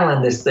we're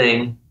battling this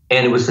thing,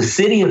 and it was the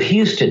city of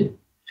Houston.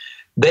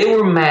 They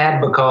were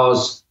mad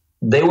because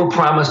they were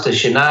promised a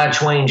Shania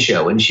Twain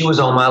show, and she was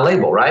on my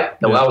label, right?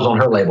 No, I was on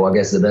her label, I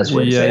guess is the best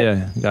way to say it.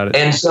 Yeah, got it.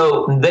 And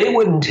so they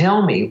wouldn't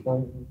tell me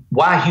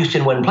why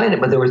Houston wasn't playing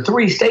it, but there were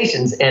 3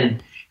 stations,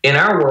 and in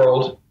our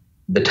world,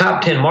 the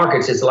top 10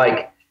 markets, it's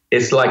like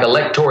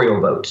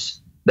electoral votes.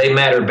 They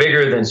matter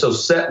bigger than, so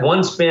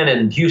one spin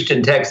in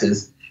Houston,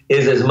 Texas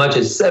is as much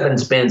as 7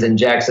 spins in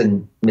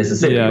Jackson,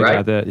 Mississippi, right? I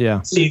got that,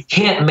 yeah. So you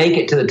can't make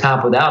it to the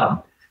top without them.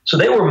 So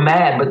they were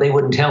mad, but they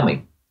wouldn't tell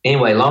me.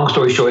 Anyway, long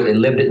story short, they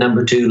lived at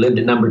number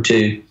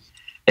 2.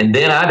 And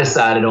then I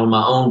decided on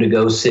my own to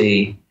go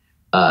see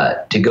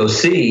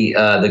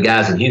the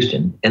guys in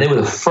Houston. And they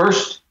were the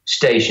first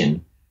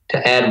station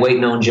to add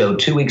Waitin' On Joe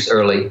 2 weeks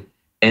early.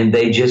 And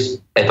they just,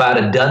 if I'd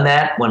have done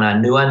that when I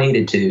knew I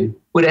needed to,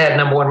 would have had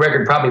number 1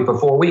 record probably for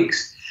 4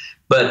 weeks.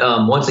 But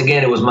once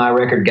again, it was my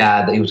record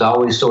guy that he was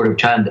always sort of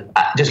trying to,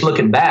 just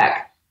looking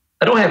back,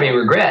 I don't have any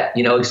regret,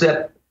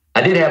 except I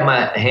did have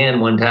my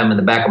hand one time in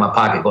the back of my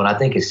pocket going, I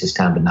think it's just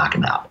time to knock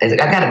him out. I was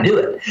like, I got to do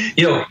it.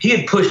 He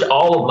had pushed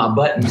all of my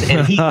buttons,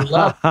 and he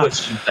loved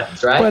pushing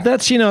buttons, right? But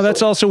that's,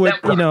 that's also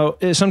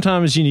what,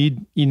 sometimes you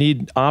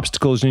need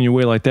obstacles in your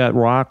way like that,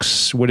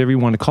 rocks, whatever you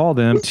want to call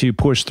them, to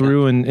push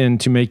through and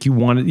to make you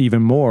want it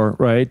even more,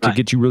 right? To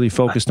get you really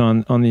focused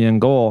on the end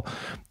goal.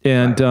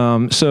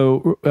 And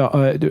so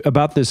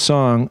about this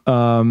song,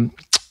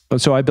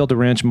 so I built a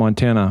ranch in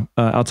Montana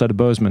outside of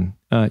Bozeman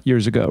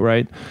years ago,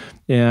 right?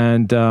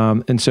 And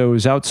so it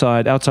was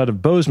outside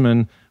of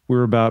Bozeman. We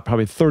were about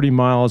probably 30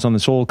 miles on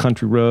this old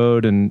country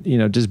road, and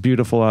just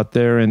beautiful out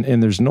there.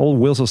 And there's an old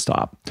whistle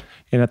stop.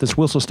 And at this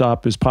whistle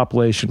stop is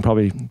population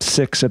probably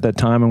 6 at that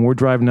time, and we're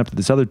driving up to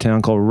this other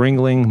town called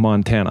Ringling,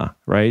 Montana,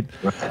 right?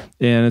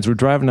 And as we're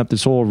driving up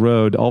this old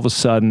road, all of a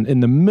sudden, in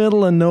the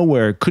middle of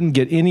nowhere, couldn't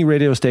get any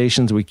radio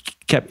stations. We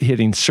kept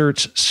hitting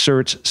search,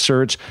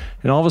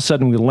 and all of a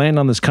sudden we land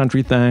on this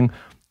country thing,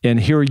 and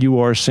here you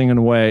are singing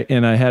away.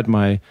 And I had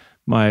my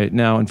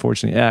now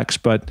unfortunately ex,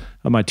 but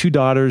my 2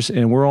 daughters,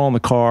 and we're all in the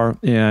car,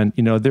 and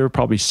they were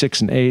probably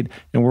 6 and 8,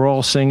 and we're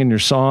all singing your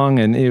song,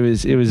 and it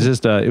was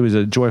just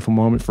a joyful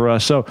moment for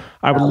us. So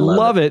I would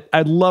love it.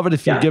 I'd love it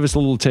if you'd give us a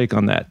little take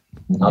on that.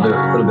 I'll do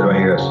a little bit right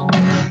here.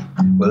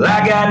 Well,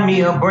 I got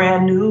me a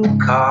brand new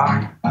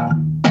car,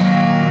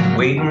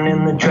 waiting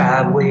in the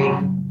driveway,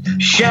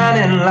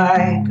 shining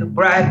like a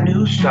bright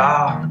new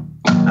star.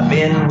 I've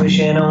been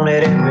wishing on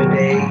it every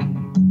day.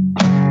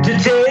 to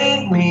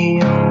take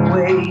me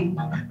away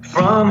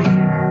from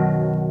here.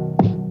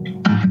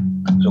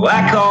 So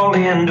I called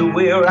into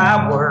where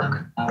I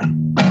work,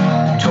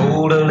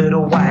 told a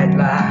little white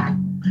lie.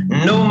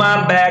 No,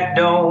 my back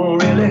don't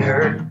really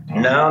hurt,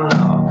 no,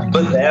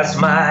 but that's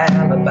my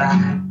alibi.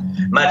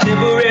 My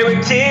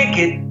temporary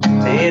ticket to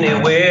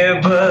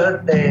anywhere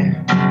but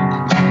there.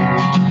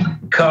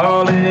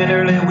 Call it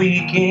early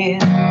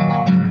weekend,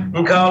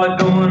 call it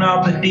going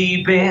off the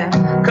deep end,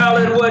 call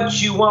it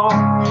what you want,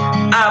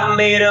 I've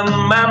made up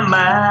my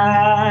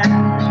mind.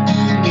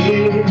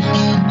 Yeah.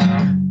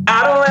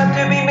 I don't have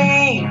to be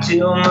me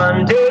till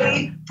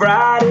Monday,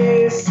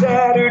 Friday,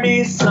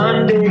 Saturday,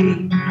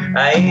 Sunday.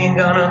 I ain't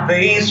gonna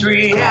face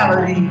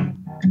reality.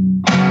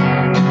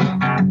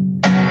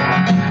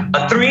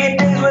 3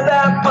 days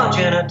without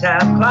punching a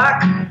time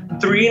clock,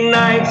 3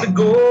 nights of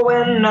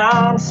going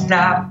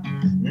non-stop,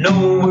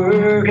 no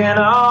work and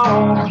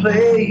all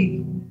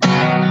play.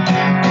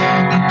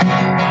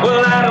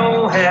 Well, I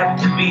don't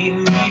have to be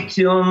me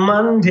till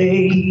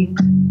Monday.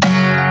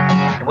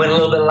 Went a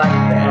little bit like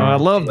that. Oh, I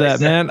love that,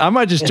 man. I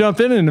might just jump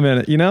in a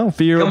minute, you know?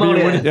 Be one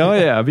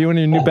of your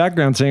new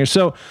background singers.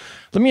 So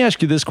let me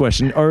ask you this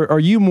question. Are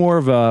you more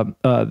of a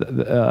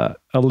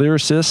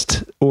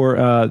lyricist or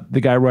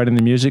the guy writing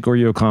the music, or are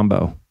you a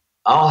combo?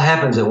 All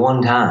happens at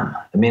one time.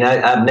 I mean,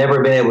 I've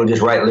never been able to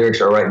just write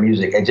lyrics or write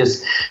music.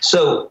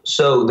 So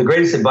the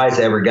greatest advice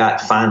I ever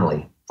got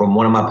finally from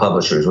one of my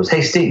publishers was,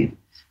 hey, Steve,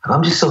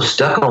 I'm just so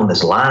stuck on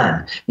this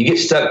line. You get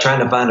stuck trying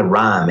to find a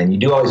rhyme and you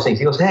do all these things.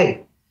 He goes,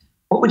 hey,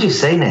 what would you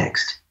say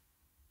next?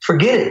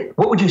 Forget it.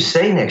 What would you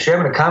say next? You're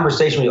having a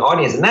conversation with your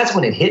audience. And that's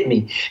when it hit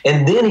me.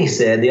 And then he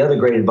said, the other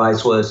great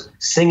advice was,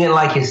 sing it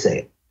like you say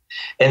it.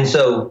 And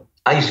so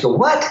I used to go,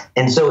 what?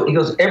 And so he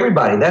goes,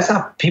 everybody, that's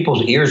how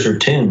people's ears are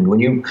tuned. When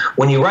you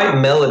write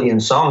melody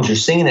and songs, you're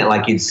singing it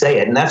like you'd say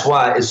it. And that's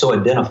why it's so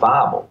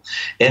identifiable.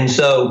 And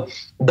so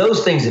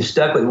those things have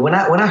stuck with me. When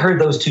I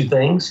heard those two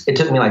things, it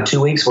took me like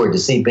 2 weeks for it to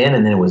seep in,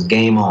 and then it was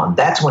game on.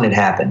 That's when it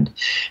happened.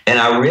 And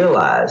I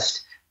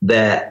realized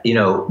that,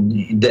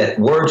 that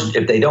words,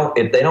 if they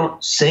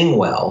don't sing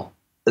well,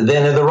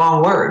 then they're the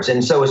wrong words.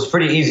 And so it's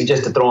pretty easy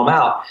just to throw them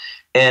out.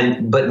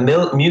 But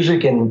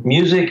music and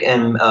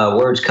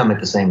words come at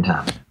the same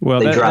time. Well,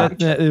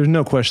 there's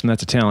no question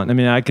that's a talent. I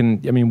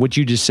mean, what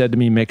you just said to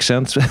me makes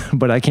sense,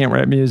 but I can't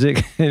write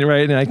music,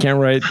 right? And I can't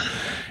write,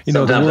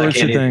 the words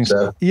to things.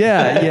 So.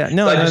 Yeah.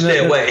 No, so I just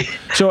stay away.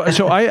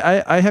 So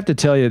I have to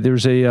tell you,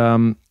 there's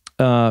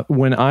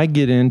when I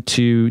get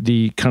into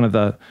the kind of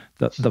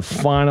the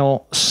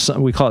final,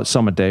 we call it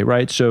summit day,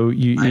 right? So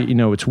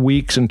it's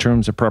weeks in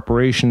terms of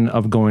preparation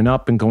of going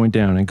up and going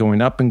down and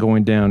going up and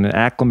going down and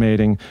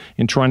acclimating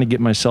and trying to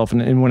get myself.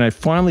 And when I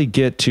finally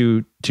get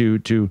to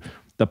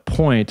the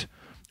point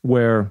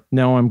where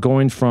now I'm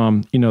going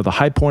from, the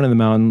high point of the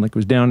mountain, like it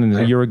was down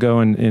a year ago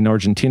in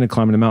Argentina,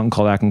 climbing a mountain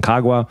called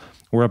Aconcagua.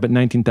 We're up at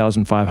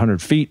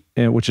 19,500 feet,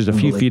 which is a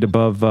few feet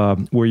above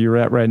where you're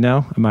at right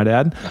now, I might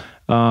add.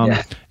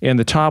 And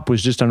the top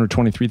was just under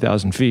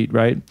 23,000 feet,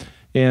 right?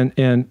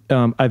 And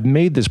I've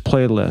made this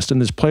playlist,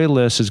 and this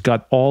playlist has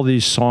got all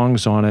these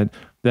songs on it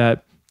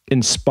that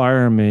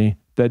inspire me,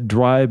 that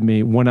drive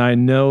me when I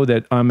know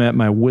that I'm at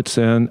my wit's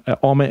end,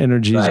 all my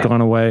energy has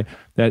gone away,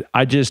 that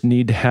I just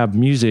need to have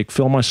music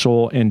fill my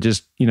soul, and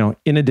just,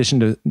 in addition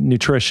to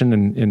nutrition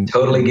and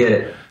totally get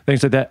it,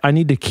 things like that, I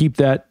need to keep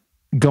that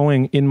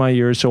going in my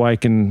ears so I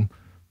can,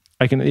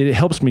 it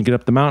helps me get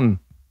up the mountain.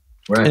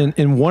 Right.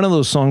 And one of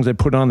those songs I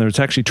put on there, it's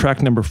actually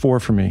track number 4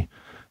 for me,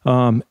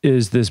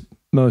 is this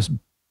most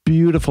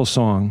beautiful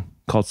song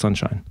called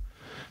Sunshine.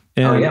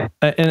 And,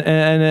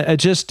 and I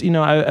just,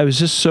 I was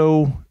just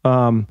so,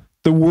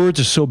 the words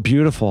are so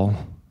beautiful,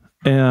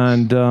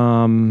 and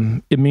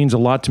it means a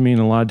lot to me in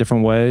a lot of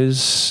different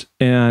ways.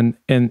 And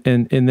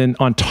then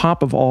on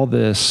top of all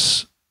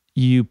this,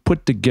 you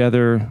put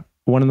together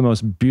one of the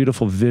most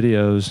beautiful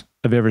videos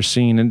I've ever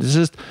seen. And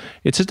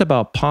it's just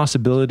about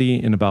possibility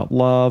and about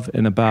love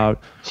and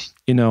about,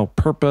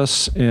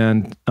 purpose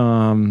and,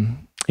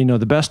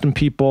 the best in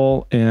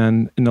people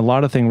and in a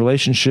lot of things,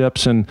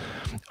 relationships. And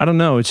I don't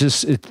know,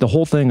 the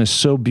whole thing is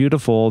so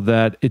beautiful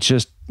that it's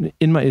just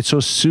it's so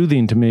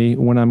soothing to me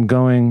when I'm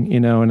going,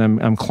 and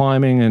I'm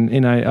climbing,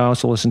 and I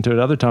also listen to it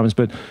other times,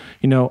 but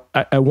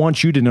I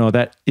want you to know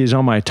that is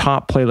on my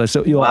top playlist.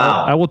 So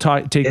I will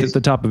take it to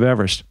the top of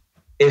Everest.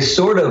 It's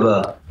sort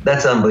of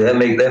that's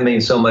unbelievable. That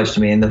means so much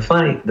to me. And the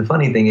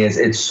funny thing is,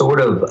 it's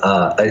sort of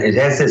it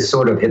has this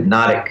sort of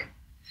hypnotic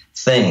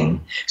thing.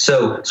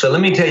 So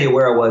let me tell you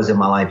where I was in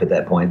my life at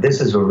that point. This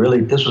was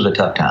a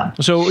tough time.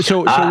 So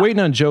Waitin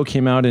On Joe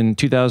came out in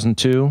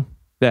 2002.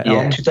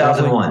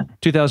 2001.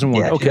 2001.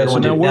 Yeah, okay.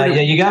 2001. So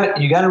now you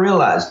got to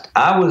realize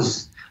I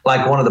was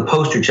like one of the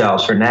poster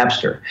childs for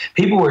Napster.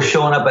 People were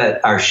showing up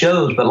at our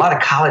shows, but a lot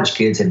of college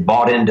kids had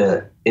bought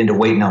into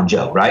Waitin On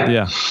Joe, right?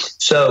 Yeah.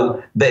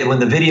 So when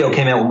the video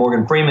came out with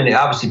Morgan Freeman, it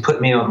obviously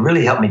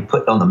really helped me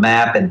put on the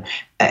map, and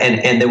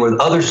there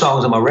were other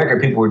songs on my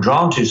record people were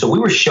drawn to. So we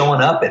were showing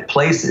up at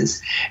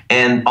places,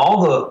 and all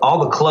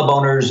the club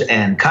owners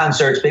and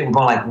concerts, people were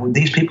going like, well,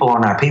 these people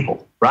aren't our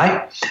people.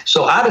 right?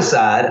 So I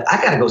decide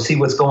I got to go see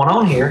what's going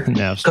on here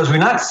because we're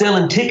not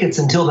selling tickets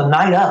until the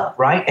night up,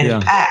 right? And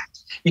it's packed.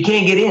 You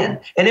can't get in.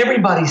 And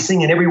everybody's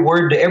singing every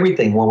word to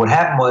everything. Well, what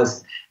happened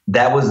was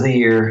that was the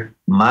year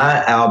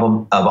my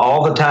album, of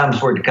all the times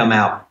for it to come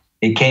out,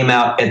 it came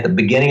out at the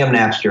beginning of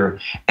Napster.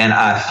 And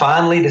I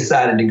finally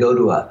decided to go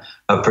to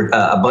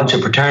a bunch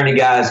of fraternity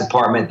guys'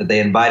 apartment that they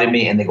invited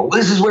me. And they go, well,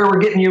 this is where we're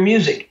getting your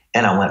music.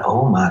 And I went,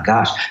 oh my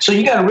gosh. So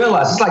you got to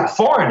realize it's like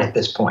foreign at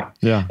this point.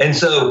 Yeah. And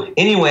so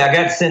anyway, I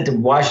got sent to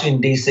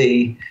Washington,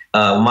 D.C.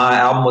 My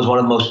album was one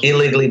of the most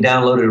illegally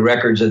downloaded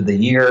records of the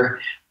year.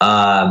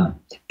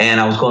 And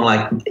I was going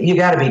like, you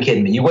got to be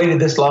kidding me. You waited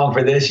this long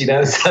for this, you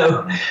know?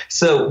 So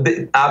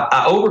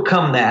I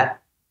overcome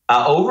that.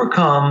 I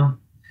overcome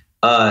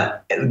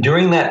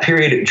during that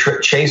period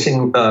of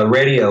chasing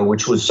radio,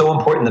 which was so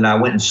important that I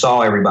went and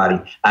saw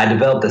everybody. I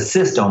developed a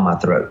cyst on my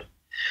throat.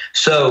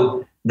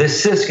 So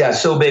this cyst got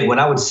so big when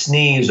I would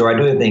sneeze or I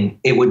do anything,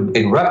 it would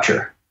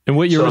rupture. And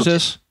what year was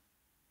this?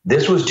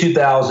 This was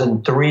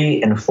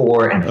 2003 and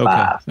 4 and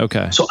 5.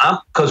 Okay. So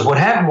because what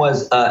happened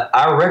was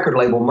our record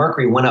label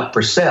Mercury went up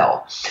for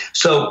sale.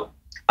 So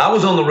I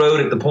was on the road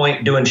at the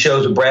point doing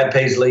shows with Brad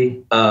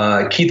Paisley,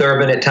 Keith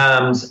Urban at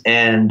times,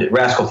 and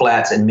Rascal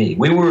Flatts and me.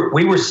 We were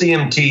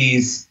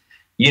CMTs.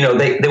 You know,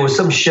 there was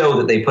some show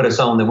that they put us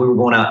on that we were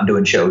going out and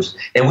doing shows,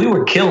 and we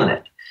were killing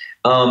it.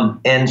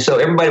 And so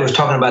everybody was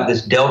talking about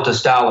this Delta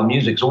style of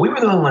music. So we were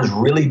the only ones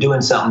really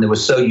doing something that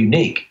was so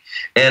unique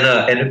and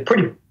a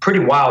pretty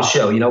wild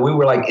show. You know, we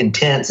were like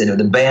intense, and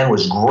the band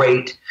was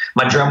great.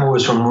 My drummer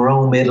was from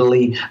Rome,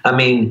 Italy. I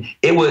mean,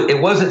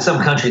 it wasn't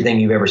some country thing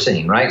you've ever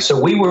seen, right? So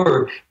we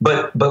were,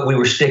 but we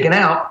were sticking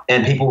out,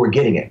 and people were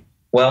getting it.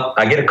 Well,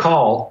 I get a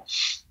call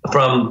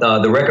from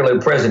the record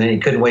label president. He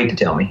couldn't wait to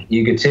tell me.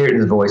 You could hear it in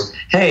his voice.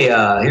 Hey,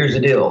 here's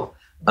the deal.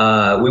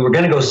 We were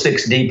going to go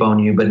 6 deep on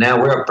you, but now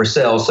we're up for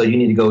sale, so you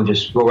need to go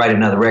write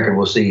another record.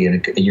 We'll see you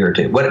in a year or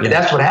two.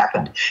 That's what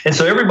happened. And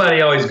so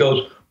everybody always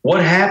goes,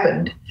 what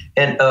happened?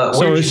 And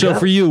so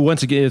for you,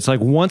 once again, it's like,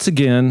 once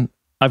again,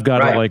 I've got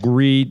to like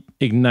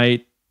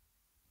reignite.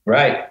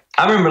 Right.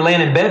 I remember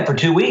laying in bed for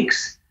 2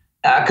 weeks.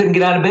 I couldn't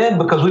get out of bed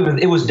because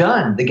it was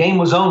done. The game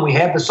was on. We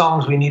had the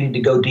songs we needed to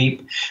go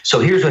deep.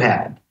 So here's what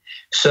happened.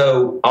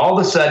 So all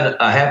of a sudden,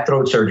 I had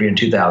throat surgery in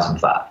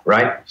 2005,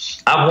 right?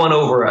 I've won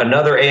over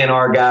another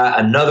A&R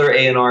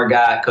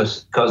guy,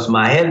 because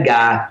my head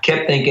guy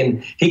kept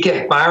thinking, he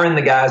kept firing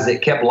the guys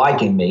that kept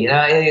liking me.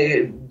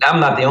 I'm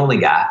not the only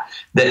guy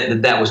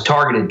that was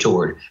targeted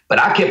toward, but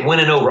I kept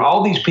winning over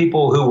all these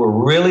people who were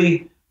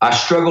really, I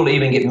struggled to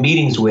even get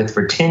meetings with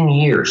for 10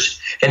 years.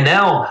 And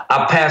now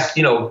I've passed,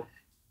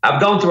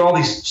 I've gone through all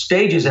these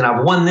stages and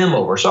I've won them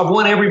over. So I've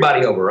won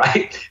everybody over,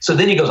 right? So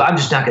then he goes, I'm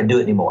just not going to do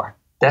it anymore.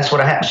 That's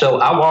what I had. So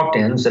I walked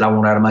in and said, I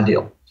want out of my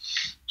deal.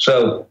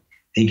 So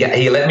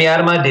he let me out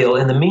of my deal.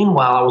 In the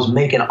meanwhile, I was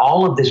making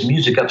all of this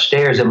music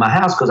upstairs in my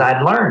house because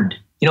I'd learned,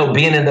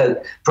 being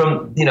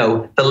from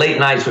the late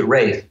nights with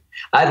Rafe,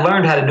 I'd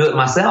learned how to do it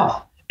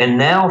myself. And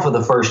now for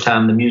the first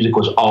time, the music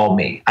was all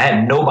me. I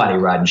had nobody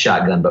riding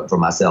shotgun but for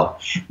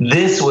myself.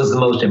 This was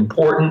the most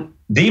important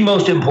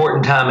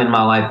time in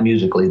my life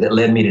musically that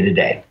led me to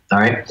today. All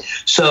right.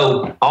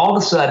 So all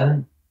of a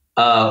sudden,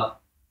 I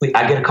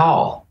get a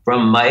call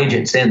from my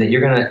agent saying that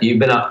you've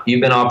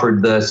been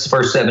offered the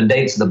first 7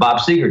 dates of the Bob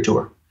Seger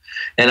tour.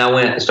 And I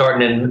went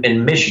starting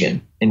in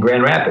Michigan, in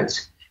Grand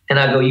Rapids. And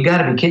I go, you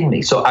got to be kidding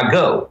me. So I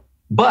go.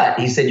 But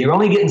he said, you're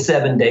only getting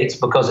 7 dates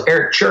because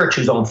Eric Church,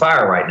 who's on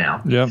fire right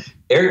now. Yeah.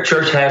 Eric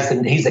Church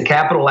he's a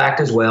Capitol act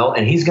as well.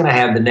 And he's going to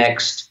have the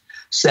next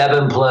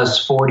 7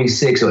 plus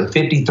 46 or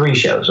 53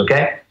 shows.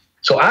 Okay.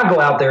 So I go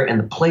out there and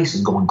the place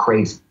is going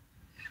crazy.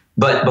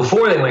 But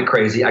before they went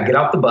crazy, I get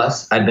off the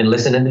bus. I'd been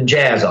listening to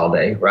jazz all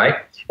day, right?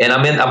 And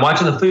I'm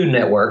watching the Food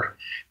Network,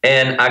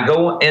 and I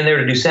go in there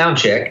to do sound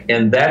check,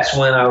 and that's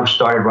when I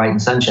started writing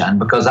Sunshine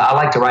because I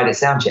like to write at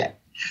sound check.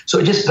 So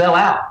it just fell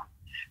out.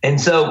 And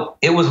so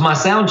it was my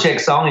sound check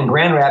song in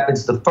Grand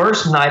Rapids the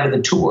first night of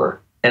the tour.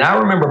 And I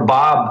remember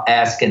Bob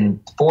asking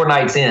 4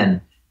 nights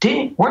in,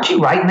 weren't you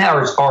writing that?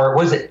 Or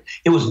was it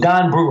was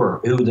Don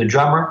Brewer, who was the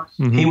drummer.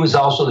 Mm-hmm. He was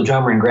also the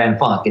drummer in Grand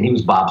Funk, and he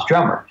was Bob's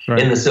drummer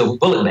in the Silver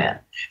Bullet Band.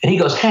 And he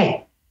goes,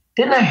 hey,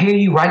 didn't I hear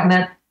you writing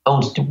that?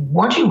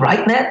 Weren't you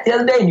writing that the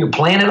other day and you're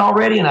playing it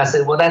already? And I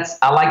said, well,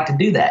 I like to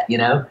do that,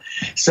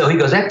 So he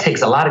goes, that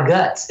takes a lot of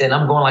guts. And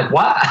I'm going like,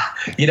 why?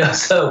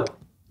 So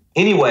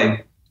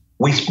anyway,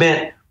 we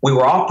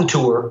were off the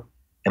tour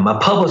and my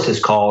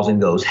publicist calls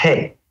and goes,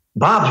 hey,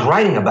 Bob's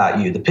writing about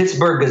you. The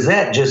Pittsburgh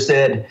Gazette just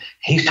said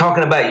he's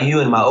talking about you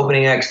and my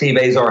opening act, Steve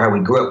Azar, how we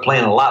grew up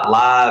playing a lot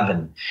live.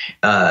 And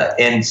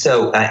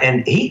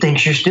he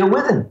thinks you're still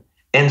with him.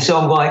 And so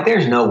I'm going like,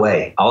 there's no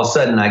way. All of a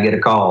sudden I get a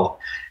call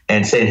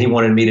and saying he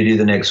wanted me to do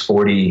the next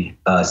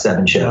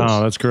 47 shows.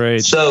 Oh, that's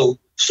great. So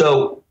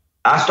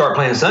I start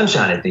playing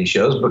Sunshine at these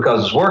shows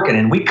because it's working.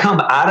 And we come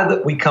out of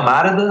the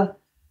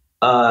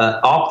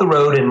off the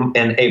road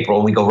in April,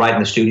 and we go right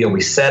in the studio.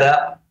 We set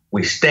up,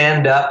 we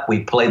stand up, we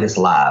play this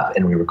live,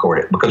 and we record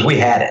it because we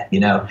had it,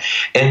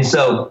 And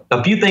so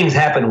a few things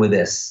happened with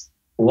this.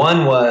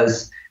 One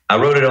was I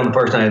wrote it on the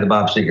first night of the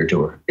Bob Seger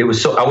tour. It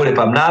was so, if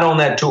I'm not on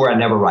that tour, I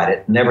never write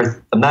it.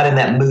 I'm not in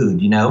that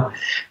mood, you know.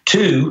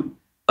 Two,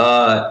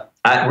 Reba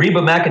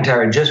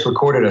McEntire had just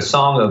recorded a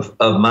song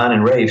of mine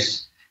and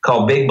Rafe's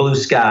called Big Blue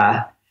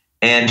Sky.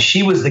 And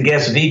she was the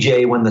guest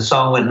VJ when the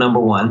song went number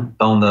one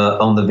on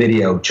the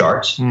video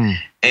charts.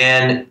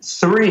 And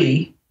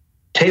three,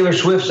 Taylor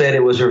Swift said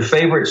it was her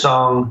favorite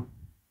song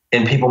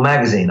in People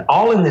magazine,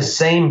 all in the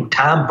same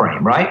time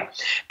frame, right?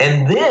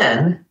 And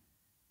then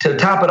to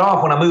top it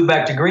off, when I moved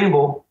back to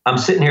Greenville, I'm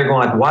sitting here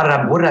going like, what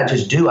did I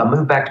just do? I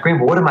moved back to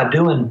Greenville. What am I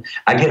doing?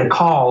 I get a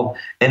call,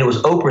 and it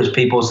was Oprah's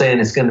people saying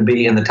it's going to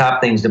be in the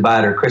top things to buy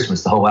at her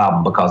Christmas, the whole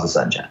album, Because of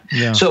Sunshine.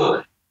 Yeah.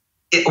 So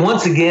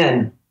once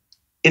again,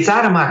 it's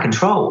out of my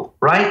control,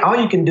 right? All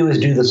you can do is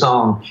do the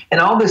song, and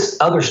all this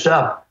other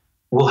stuff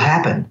will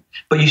happen.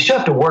 But you still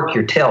have to work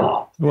your tail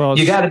off. Well,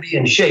 you got to be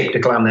in shape to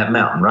climb that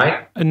mountain,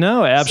 right?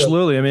 No,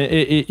 absolutely. I mean,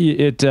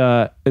 it's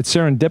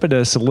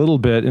serendipitous a little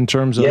bit in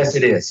terms of, yes,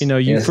 it is. You know,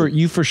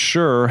 you for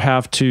sure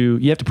have to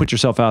put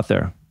yourself out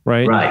there.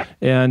 Right. Right.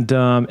 And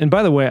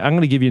by the way, I'm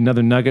going to give you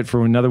another nugget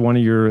for another one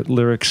of your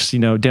lyrics, you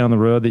know, down the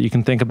road that you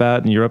can think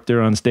about, and you're up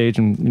there on stage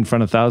in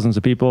front of thousands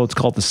of people. It's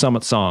called the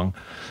Summit Song.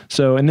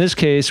 So in this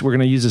case, we're going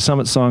to use the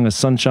Summit Song as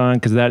Sunshine,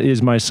 because that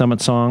is my Summit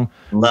song.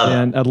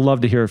 And I'd love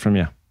to hear it from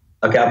you.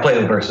 Okay, I'll play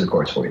the verse and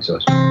chorus for you. So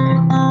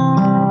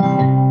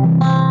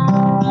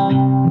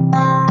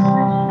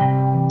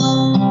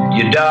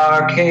your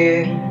dark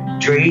hair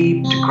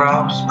draped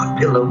across my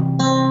pillow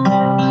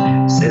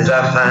says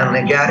I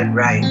finally got it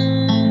right.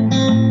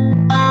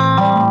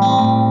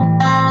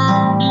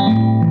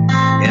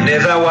 And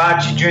as I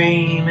watch you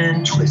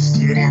dreaming,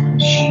 twisted in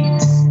the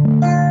sheets,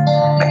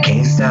 I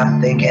can't stop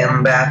thinking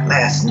about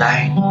last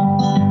night.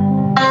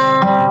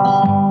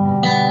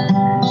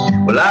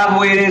 Well, I've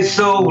waited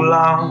so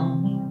long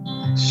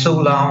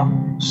for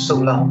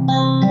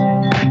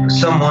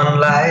someone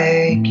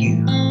like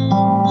you.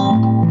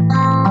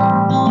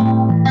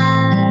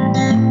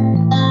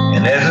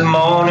 And as the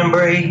morning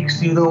breaks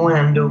through the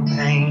window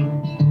pane,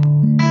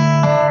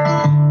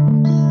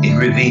 it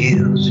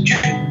reveals the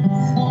truth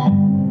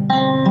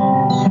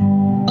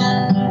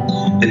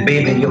that,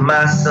 baby, you're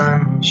my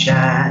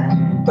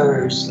sunshine,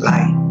 first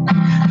light.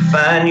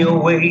 Find your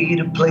way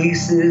to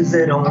places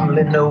that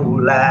only know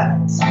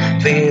lies.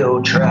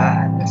 Failed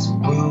tries,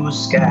 blue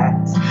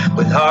skies,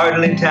 with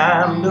hardly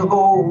time to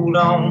hold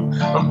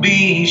on.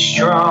 Be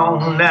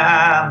strong,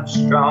 now I'm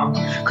strong,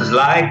 'cause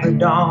like the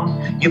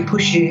dawn, you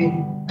push it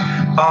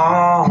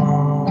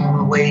all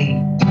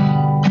away.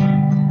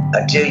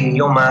 I tell you,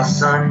 you're my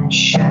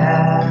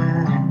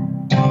sunshine.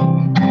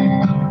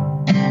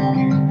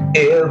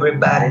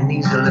 Everybody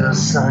needs a little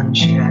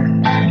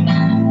sunshine.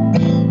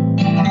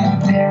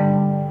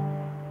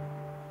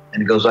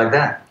 And it goes like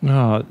that.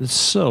 Oh, it's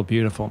so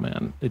beautiful,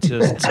 man. It's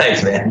just,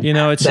 thanks, man. You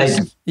know, it's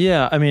just,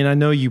 yeah. I mean, I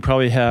know you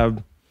probably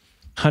have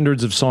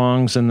hundreds of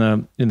songs in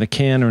the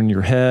can or in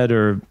your head,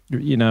 or,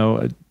 you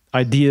know,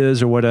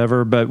 ideas or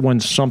whatever. But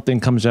when something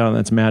comes out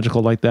that's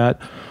magical like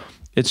that,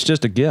 it's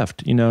just a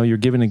gift. You know, you're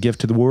giving a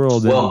gift to the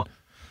world. Well,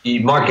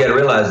 Mark, you got to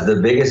realize the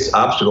biggest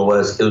obstacle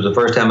was it was the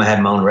first time I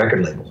had my own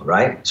record label,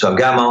 right? So I've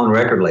got my own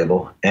record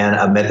label, and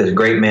I met this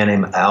great man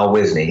named Al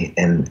Wisney,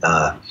 and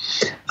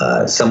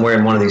somewhere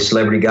in one of these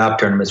celebrity golf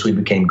tournaments, we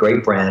became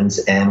great friends,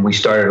 and we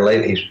started a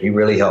label. He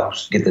really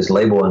helped get this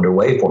label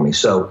underway for me.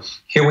 So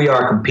here we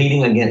are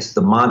competing against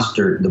the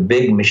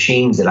big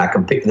machines that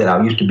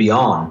I used to be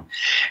on,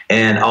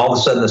 and all of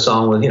a sudden the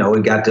song was, you know, we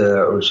got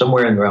to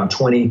somewhere in around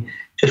 20.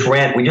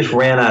 We just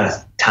ran out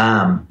of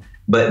time.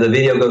 But the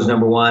video goes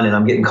number one, and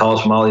I'm getting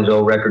calls from all these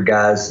old record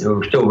guys who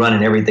are still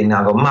running everything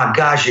now. I go, my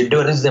gosh, you're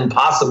doing this is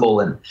impossible,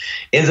 and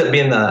ends up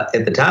being at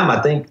the time,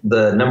 I think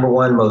the number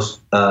one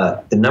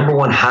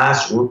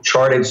highest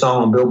charted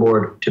song on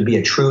Billboard to be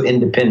a true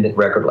independent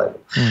record label.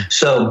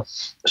 So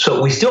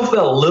we still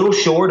fell a little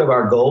short of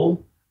our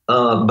goal.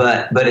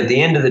 But at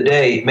the end of the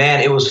day, man,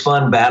 it was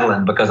fun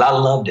battling because I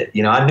loved it.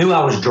 You know, I knew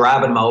I was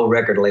driving my old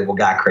record label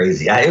guy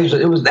crazy.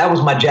 That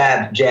was my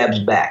jabs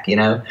back, you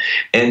know.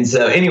 And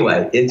so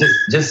anyway, it's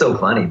just so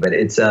funny. But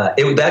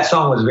that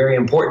song was very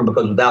important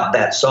because without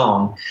that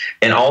song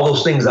and all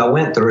those things I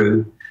went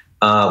through,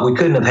 we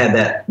couldn't have had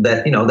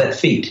that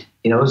feat.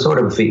 You know, it was sort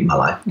of a feat in my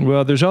life.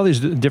 Well, there's all these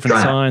different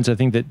signs, I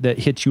think, that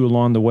hit you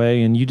along the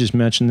way, and you just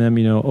mentioned them.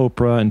 You know,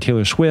 Oprah and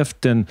Taylor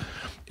Swift and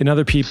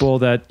other people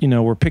that, you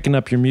know, were picking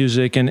up your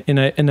music, and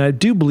I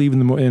do believe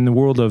in the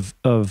world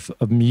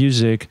of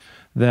music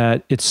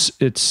that it's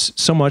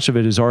so much of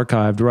it is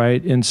archived,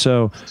 right? And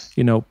so,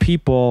 you know,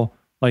 people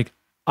like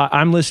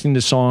I'm listening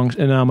to songs,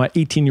 and now my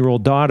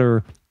 18-year-old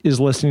daughter is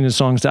listening to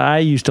songs that I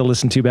used to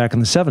listen to back in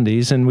the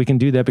 70s, and we can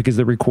do that because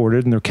they're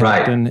recorded and they're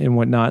kept and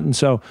whatnot. And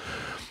so,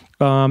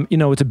 you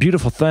know, it's a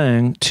beautiful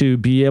thing to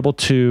be able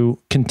to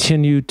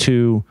continue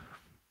to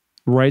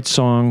write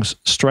songs,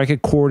 strike a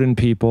chord in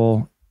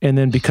people. And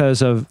then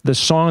because of the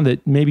song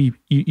that maybe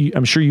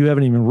I'm sure you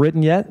haven't even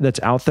written yet, that's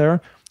out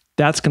there,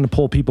 that's going to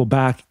pull people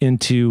back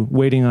into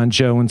Waiting on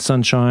Joe and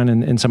Sunshine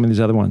and some of these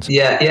other ones.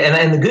 Yeah.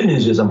 And the good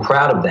news is I'm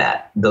proud of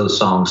those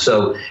songs.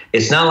 So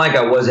it's not like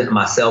I wasn't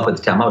myself at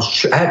the time.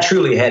 I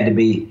truly had to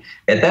be,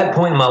 at that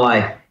point in my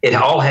life, it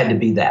all had to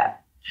be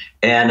that.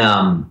 And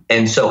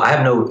so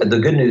the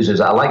good news is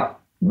I like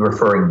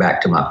referring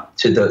back to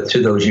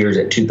those years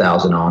at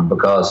 2000 on,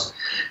 because,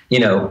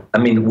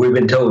 we've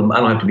been told I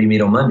Don't Have to Be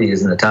Meat on Monday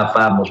is in the top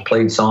 5 most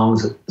played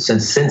songs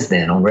since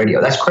then on radio.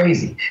 That's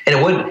crazy. And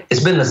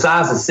it's been the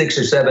size of 6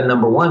 or 7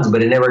 number ones,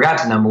 but it never got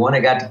to number 1.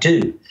 It got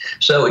to 2.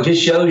 So it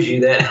just shows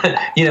you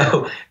that,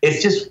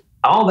 it's just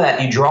all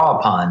that you draw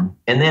upon.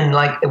 And then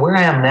like where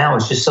I am now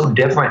is just so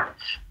different,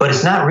 but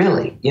it's not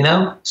really,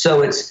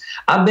 So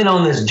I've been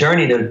on this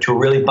journey to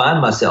really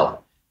find myself.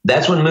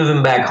 That's when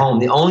moving back home,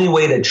 the only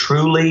way to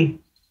truly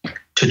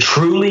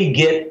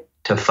get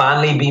to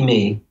finally be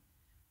me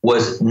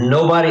was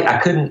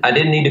I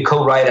didn't need to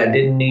co-write. I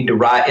didn't need to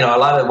write, a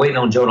lot of Waiting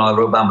on Joe I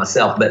wrote by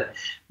myself,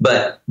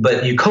 but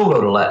you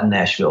co-wrote a lot in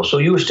Nashville. So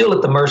you were still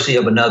at the mercy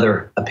of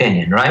another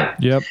opinion, right?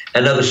 Yep.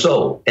 Another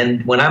soul.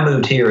 And when I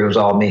moved here, it was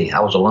all me. I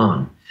was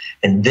alone.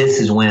 And this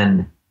is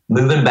when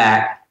moving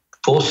back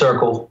full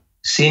circle,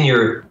 seeing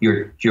your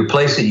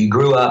place that you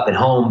grew up at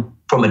home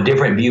from a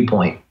different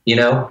viewpoint,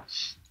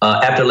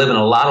 after living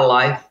a lot of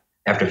life,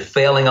 after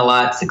failing a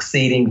lot,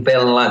 succeeding,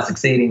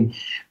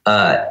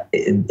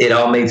 it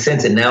all made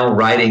sense. And now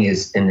writing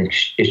it's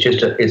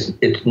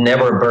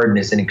never a burden.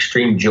 It's an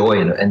extreme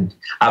joy. And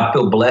I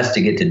feel blessed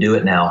to get to do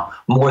it now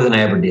more than I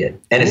ever did.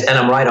 And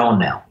I'm right on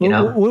now,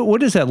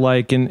 What is that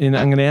like? And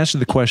I'm going to ask you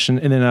the question,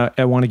 and then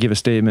I want to give a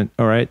statement.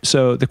 All right.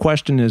 So the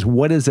question is,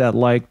 what is that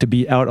like to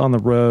be out on the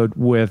road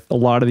with a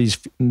lot of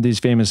these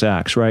famous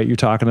acts, right? You're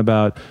talking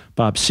about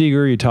Bob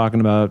Seger, you're talking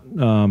about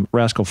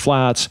Rascal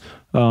Flatts,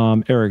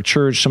 Eric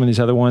Church, some of these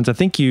other ones. I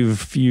think you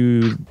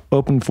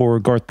opened for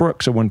Garth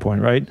Brooks at one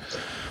point, right?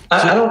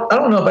 I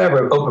don't know if I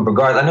ever opened for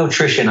Garth. I know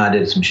Trisha and I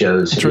did some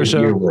shows.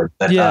 Trisha,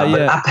 but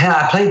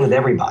I played with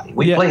everybody.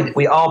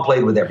 We all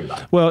played with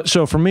everybody. Well,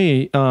 so for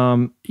me,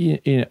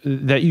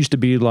 that used to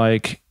be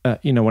like,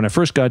 when I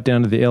first got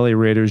down to the LA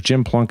Raiders,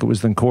 Jim Plunkett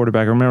was the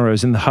quarterback. I remember I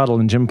was in the huddle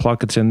and Jim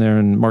Plunkett's in there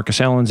and Marcus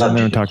Allen's in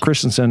there and Todd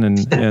Christensen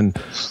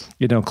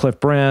and Cliff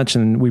Branch,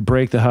 and we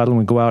break the huddle and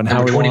we go out and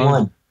Howie 21.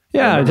 Long.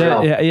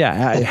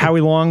 Yeah.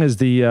 Howie Long is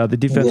the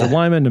defensive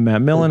lineman, and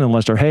Matt Millen and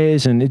Lester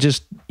Hayes, and it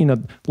just,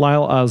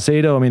 Lyle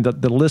Alzado. I mean,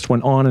 the list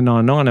went on and on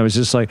and on. I was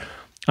just like,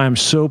 I'm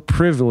so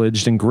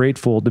privileged and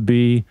grateful to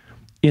be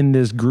in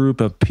this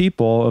group of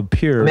people, of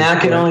peers. I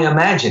can only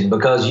imagine,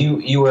 because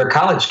you were a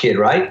college kid,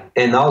 right?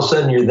 And all of a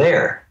sudden you're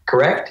there,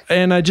 correct?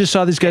 And I just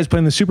saw these guys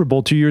playing the Super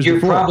Bowl 2 years before.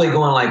 You're probably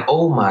going like,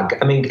 oh my God.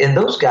 I mean, and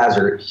those guys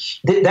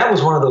that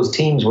was one of those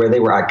teams where they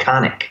were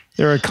iconic.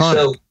 They're iconic.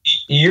 So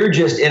you're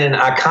just in an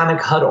iconic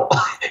huddle.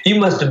 You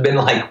must have been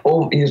like,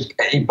 oh,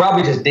 you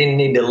probably just didn't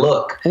need to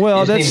look.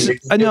 Well,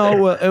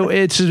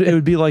 it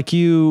would be like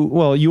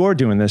you are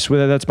doing this.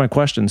 That's my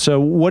question. So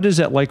what is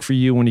that like for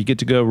you when you get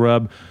to go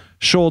rub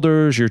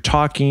shoulders, you're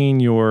talking,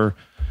 Well,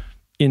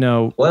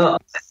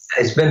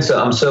 it's been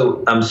I'm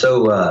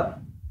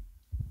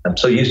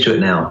so used to it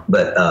now,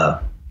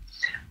 but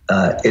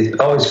it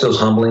always feels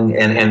humbling.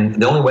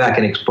 And the only way I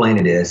can explain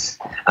it is,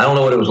 I don't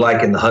know what it was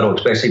like in the huddle,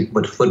 especially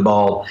with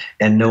football,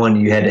 and knowing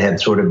you had to have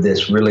sort of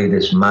this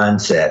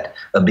mindset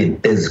of being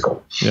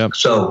physical. Yep.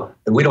 So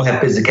we don't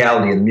have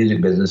physicality in the music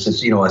business.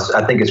 It's,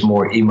 I think it's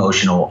more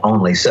emotional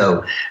only.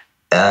 So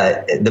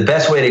the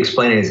best way to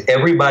explain it is,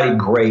 everybody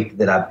great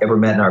that I've ever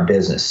met in our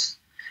business,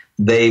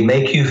 they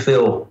make you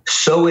feel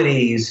so at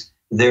ease.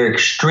 They're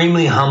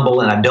extremely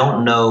humble, and I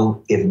don't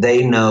know if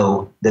they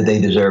know that they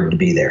deserve to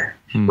be there.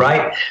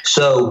 Right.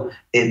 So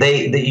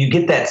you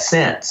get that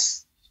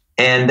sense,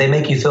 and they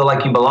make you feel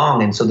like you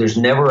belong. And so there's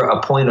never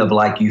a point of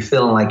like you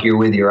feeling like you're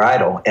with your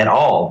idol at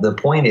all. The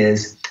point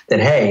is that,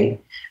 hey,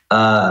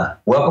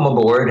 welcome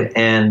aboard.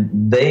 And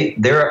they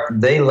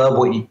love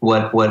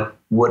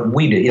what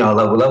we do.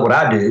 Love what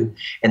I do.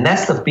 And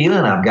that's the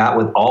feeling I've got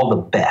with all the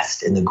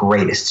best and the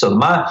greatest. So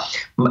Bob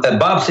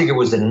Seger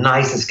was the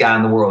nicest guy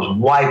in the world.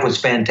 His wife was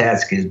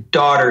fantastic. His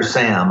daughter,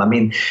 Sam. I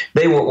mean,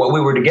 we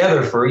were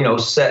together for,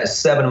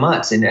 7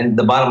 months. And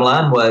the bottom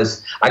line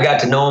was, I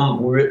got to know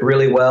him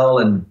really well.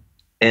 And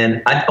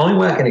the only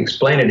way I can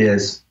explain it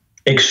is,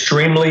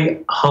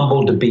 extremely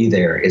humbled to be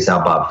there is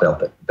how Bob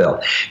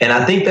felt. And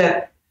I think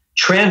that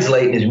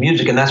translates in his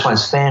music. And that's why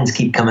his fans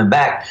keep coming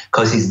back,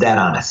 because he's that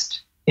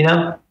honest.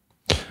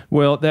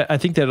 Well, I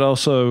think that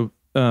also,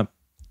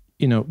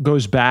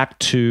 goes back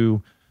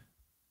to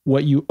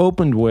what you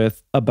opened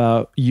with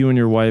about you and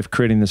your wife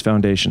creating this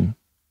foundation.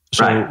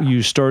 So right.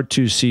 You start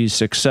to see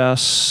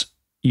success,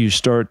 you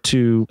start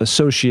to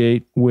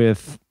associate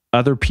with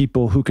other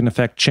people who can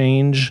affect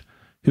change,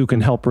 who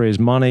can help raise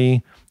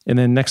money. And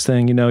then next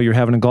thing you know, you're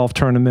having a golf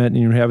tournament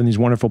and you're having these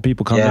wonderful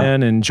people come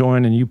in and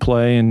join, and you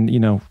play and,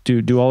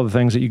 do all the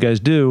things that you guys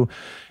do.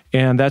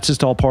 And that's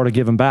just all part of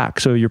giving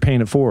back. So you're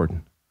paying it forward.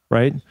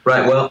 Right.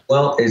 Right.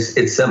 Well,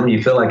 it's something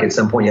you feel like at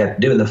some point you have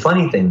to do. And the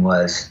funny thing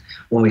was,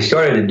 when we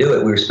started to do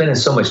it, we were spending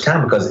so much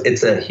time because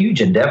it's a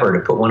huge endeavor to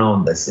put one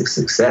on that's a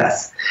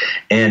success.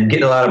 And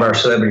getting a lot of our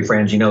celebrity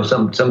friends,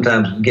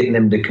 sometimes getting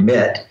them to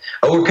commit.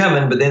 Oh, we're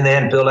coming, but then they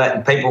hadn't filled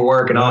out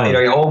paperwork and all.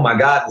 Oh my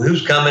God,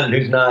 who's coming and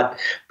who's not?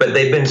 But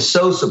they've been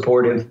so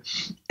supportive,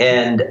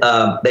 and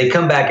they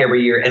come back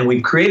every year. And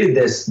we've created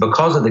this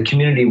because of the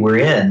community we're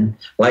in.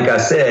 Like I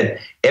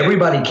said,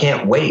 everybody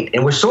can't wait,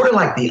 and we're sort of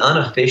like the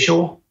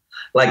unofficial.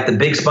 Like the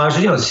big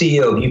sponsors,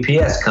 CEO of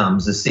UPS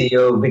comes, the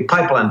CEO of a big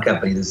pipeline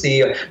company, the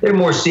CEO. There are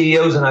more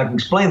CEOs than I can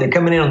explain. They're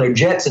coming in on their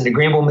jets into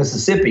Greenville,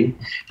 Mississippi.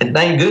 And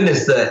thank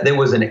goodness that there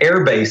was an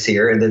air base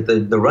here and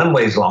that the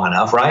runway's long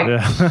enough, right?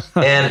 Yeah.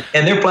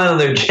 and they're flying on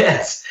their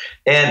jets.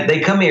 And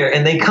they come here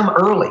and they come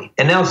early.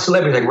 And now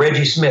celebrities like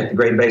Reggie Smith, the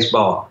great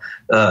baseball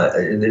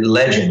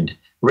legend.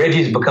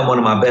 Reggie's become one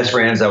of my best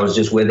friends. I was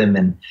just with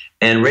him.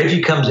 And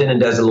Reggie comes in and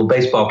does a little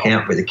baseball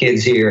camp for the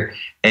kids here.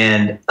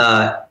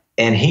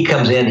 And he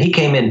comes in. He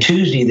came in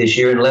Tuesday this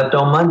year and left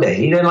on Monday.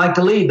 He didn't like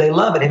to leave. They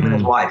love it, him and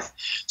his wife.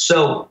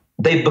 So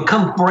they've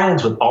become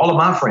friends with all of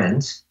my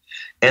friends.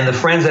 And the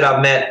friends that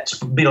I've met,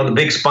 the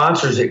big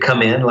sponsors that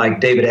come in, like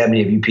David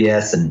Abney of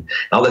UPS and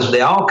all this,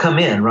 they all come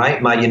in,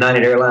 right? My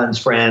United Airlines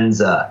friends,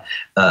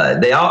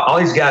 all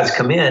these guys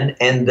come in,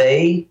 and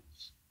they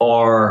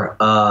all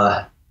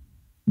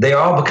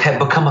have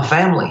become a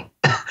family.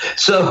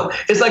 So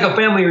it's like a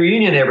family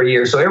reunion every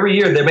year. So every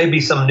year there may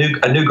be a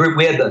new group.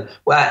 We had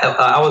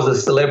I was a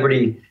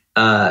celebrity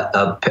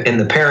in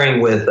the pairing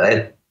with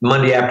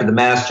Monday after the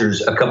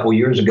Masters a couple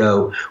years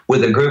ago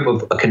with a group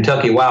of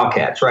Kentucky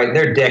Wildcats. Right,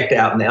 they're decked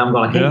out, and I'm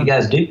going, hey, you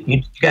guys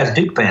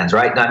Duke fans,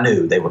 right? And I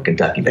knew they were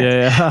Kentucky fans.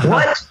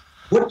 Yeah.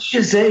 What did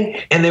you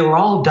say? And they were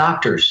all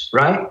doctors,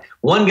 right?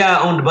 One guy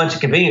owned a bunch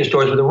of convenience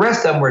stores, but the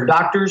rest of them were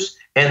doctors,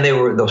 and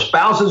those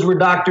spouses were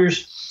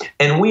doctors.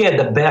 And we had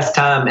the best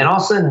time. And all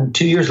of a sudden,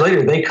 2 years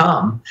later, they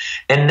come.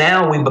 And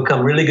now we've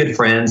become really good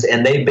friends.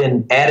 And they've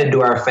been added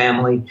to our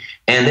family.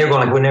 And they're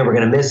going like, we're never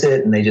going to miss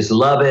it. And they just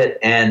love it.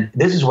 And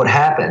this is what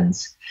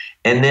happens.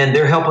 And then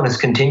they're helping us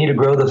continue to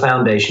grow the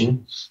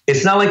foundation.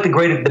 It's not like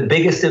the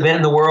biggest event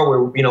in the world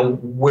where,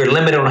 we're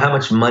limited on how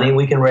much money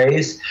we can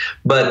raise.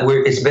 But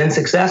it's been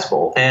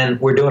successful. And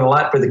we're doing a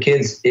lot for the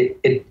kids.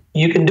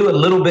 You can do a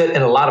little bit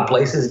in a lot of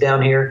places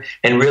down here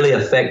and really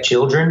affect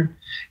children.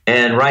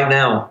 And right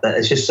now,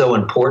 it's just so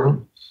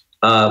important.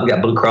 We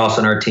got Blue Cross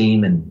on our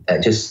team, and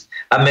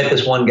I met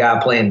this one guy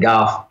playing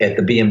golf at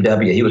the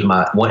BMW. He was in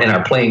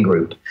our playing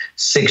group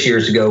 6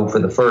 years ago for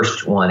the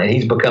first one, and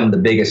he's become the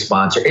biggest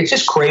sponsor. It's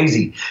just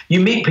crazy.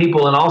 You meet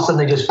people, and all of a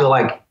sudden they just feel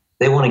like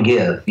they want to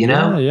give,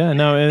 Yeah,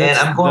 no, and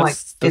I'm going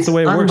that's the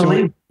way it works.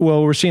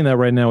 Well, we're seeing that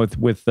right now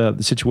with the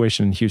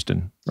situation in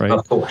Houston, right?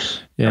 Of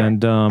course.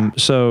 And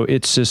so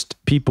it's just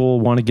people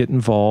want to get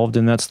involved,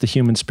 and that's the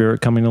human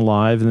spirit coming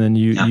alive. And then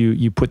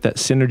you put that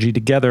synergy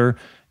together,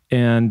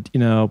 and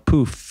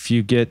poof,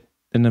 you get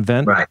an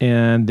event, right.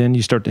 And then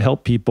you start to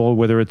help people,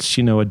 whether it's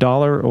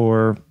 $1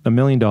 or $1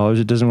 million.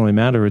 It doesn't really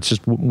matter. It's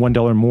just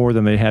 $1 more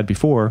than they had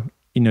before.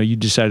 You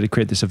decided to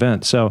create this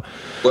event. So,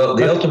 well,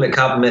 the ultimate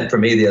compliment for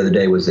me the other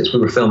day was this. We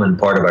were filming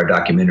part of our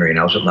documentary, and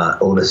I was with my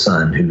oldest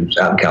son, who's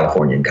out in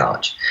California in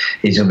college.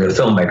 He's going to be a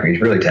filmmaker.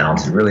 He's really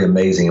talented, really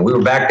amazing. And we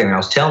were back there, and I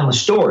was telling the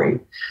story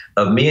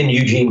of me and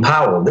Eugene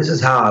Powell. This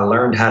is how I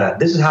learned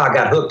this is how I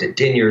got hooked at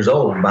 10 years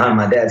old behind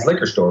my dad's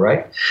liquor store,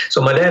 right? So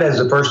my dad has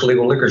the first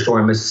legal liquor store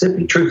in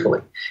Mississippi,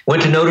 truthfully.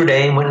 Went to Notre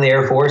Dame, went in the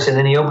Air Force, and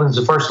then he opens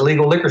the first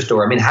legal liquor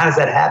store. I mean, how does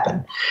that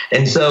happen?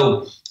 And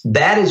so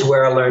that is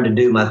where I learned to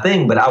do my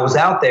thing. But I was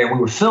out there, and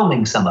we were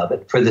filming some of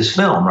it for this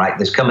film, right?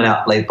 That's coming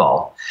out late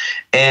fall.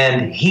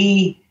 And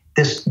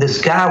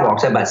this guy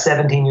walks out, about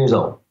 17 years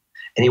old,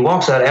 and he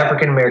walks out,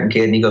 African-American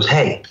kid, and he goes,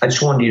 hey, I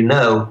just wanted you to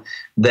know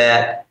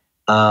that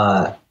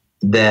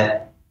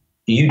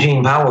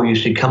Eugene Powell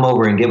used to come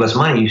over and give us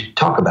money. He used to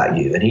talk about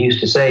you. And he used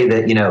to say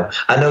that,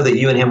 I know that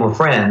you and him were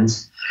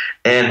friends.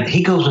 And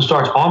he goes and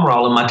starts arm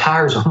rolling my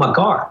tires on my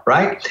car,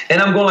 right?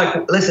 And I'm going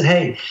like, listen,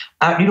 hey,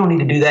 you don't need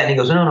to do that. And he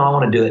goes, no, I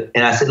want to do it.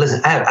 And I said,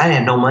 listen, I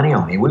had no money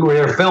on me. We were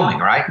there filming,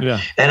 right?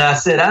 Yeah. And I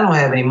said, I don't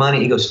have any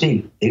money. He goes,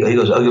 Steve. He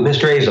goes, oh, you're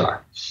Mr.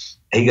 Azar.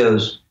 He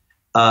goes,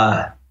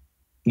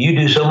 you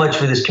do so much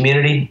for this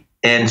community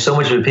and so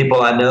much for the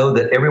people I know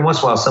that every once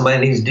in a while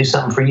somebody needs to do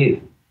something for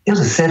you. It was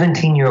a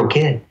 17-year-old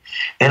kid.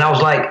 And I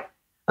was like,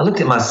 I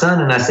looked at my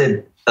son and I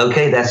said,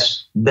 okay,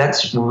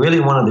 that's really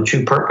one of the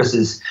true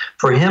purposes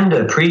for him to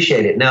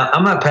appreciate it. Now,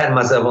 I'm not patting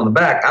myself on the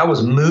back. I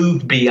was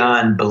moved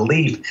beyond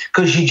belief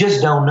because you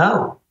just don't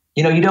know.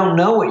 You don't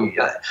know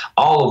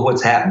all of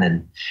what's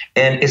happening.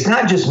 And it's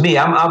not just me.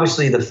 I'm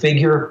obviously the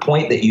figure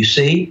point that you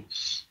see.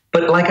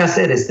 But like I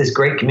said, it's this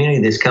great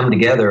community that's come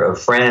together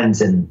of friends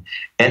and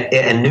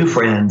new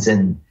friends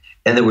and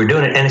that we're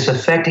doing it. And it's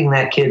affecting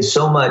that kid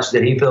so much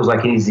that he feels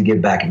like he needs to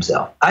give back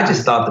himself. I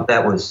just thought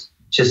that was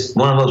just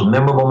one of those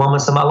memorable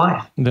moments of my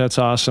life. That's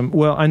awesome.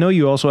 Well, I know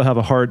you also have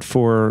a heart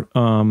for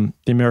the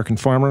American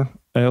farmer.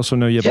 I also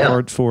know you have a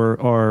heart for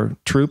our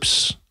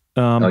troops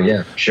Oh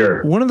yeah,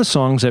 sure. One of the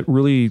songs that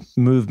really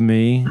moved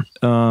me,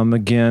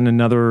 again,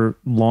 another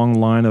long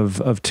line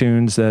of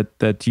tunes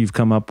that you've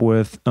come up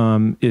with,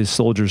 is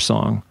Soldier's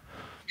Song.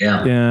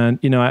 Yeah. And,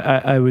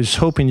 I was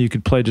hoping you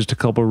could play just a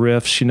couple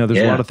riffs. There's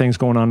a lot of things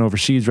going on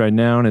overseas right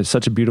now, and it's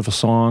such a beautiful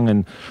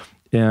song.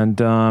 And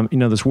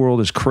this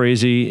world is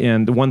crazy.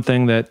 And the one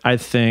thing that I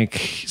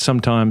think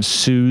sometimes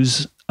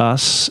soothes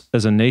us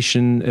as a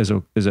nation, as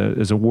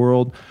a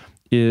world,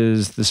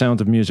 is the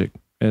sounds of music.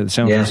 The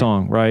sound of the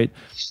song, right?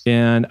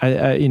 And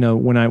I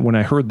when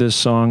I heard this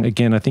song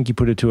again, I think you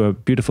put it to a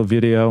beautiful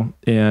video,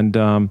 and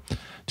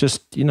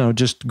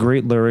just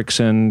great lyrics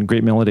and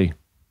great melody.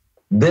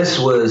 This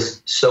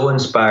was so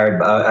inspired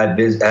by, I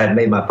had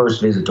made my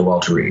first visit to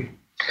Walter Reed,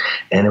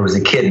 and there was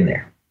a kid in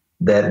there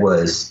that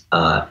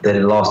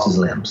had lost his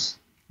limbs.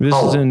 This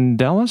is in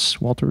Dallas,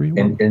 Walter Reed?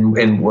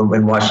 In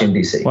Washington,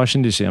 D.C.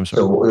 Washington, D.C., I'm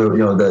sorry. So,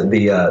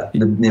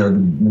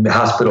 the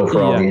hospital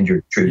for all the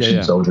injured troops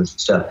and soldiers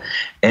and stuff.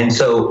 And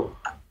so,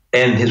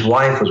 and his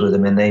wife was with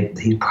him, and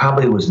he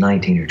probably was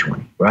 19 or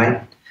 20,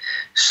 right?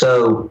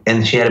 So,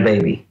 and she had a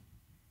baby,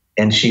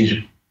 and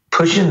she's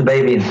pushing the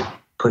baby and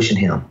pushing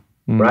him,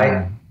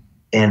 right?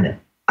 And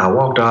I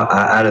walked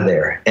out of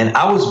there, and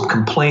I was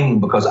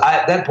complaining because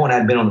at that point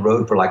I'd been on the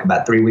road for like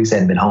about 3 weeks. I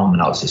hadn't been home,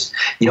 and I was just,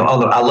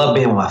 although I love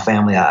being with my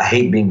family, I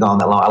hate being gone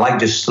that long. I like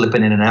just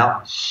slipping in and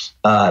out,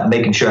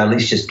 making sure I at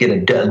least just get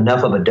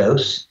enough of a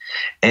dose.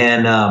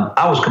 And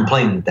I was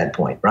complaining at that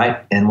point, right?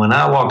 And when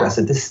I walked, I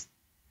said, this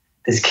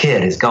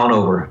kid has gone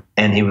over,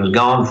 and he was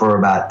gone for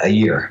about a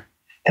year.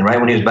 And right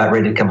when he was about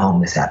ready to come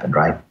home, this happened,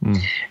 right?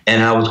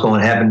 And I was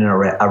going, happened in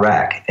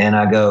Iraq, and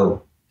I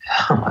go,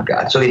 oh my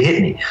God. So it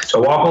hit me.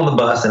 So I walk on the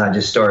bus and I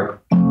just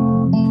start.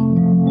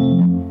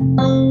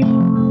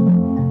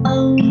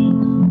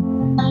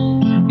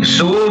 Your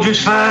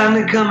soldier's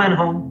finally coming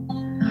home.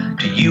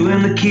 To you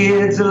and the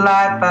kids, a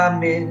life I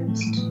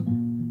missed.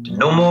 To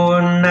no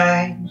more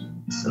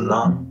nights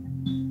alone.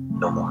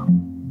 No more.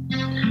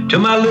 To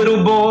my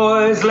little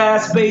boy's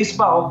last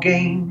baseball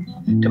game.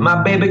 To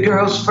my baby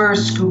girl's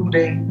first school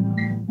day.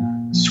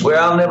 I swear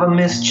I'll never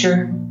miss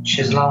church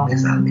as long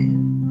as I live.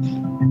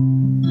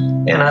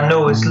 And I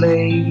know it's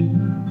late.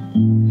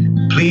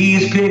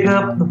 Please pick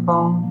up the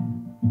phone,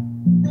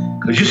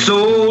 'cause your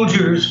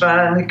soldier's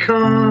finally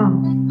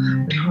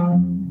coming home.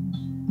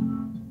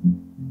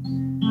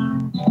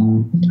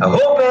 I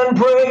hope and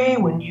pray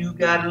when you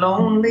got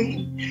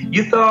lonely,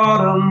 you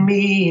thought of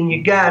me and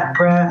you got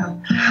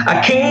proud. I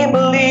can't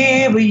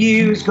believe a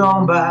year's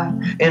gone by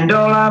and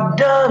all I've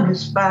done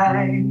is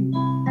fight.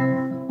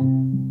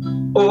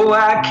 Oh,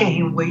 I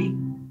can't wait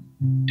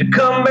to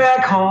come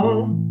back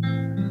home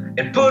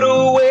and put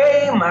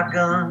away my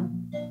gun.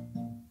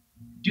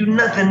 Do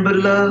nothing but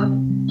love.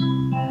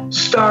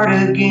 Start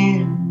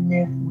again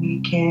if we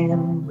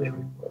can where it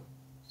was.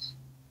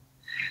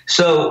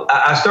 So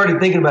I started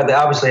thinking about that.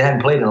 Obviously, I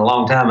hadn't played in a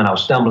long time, and I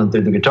was stumbling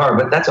through the guitar,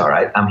 but that's all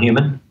right. I'm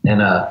human,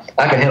 and I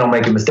can handle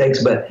making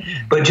mistakes. But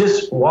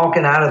just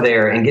walking out of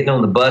there and getting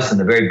on the bus in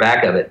the very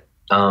back of it,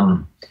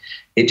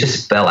 it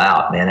just fell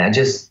out, man.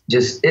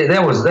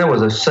 That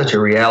was such a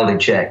reality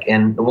check,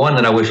 and one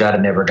that I wish I'd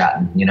have never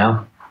gotten,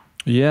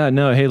 Yeah,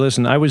 no. Hey,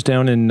 listen, I was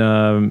down in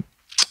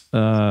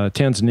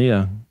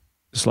Tanzania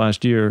this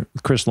last year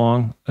with Chris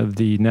Long of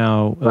the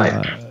now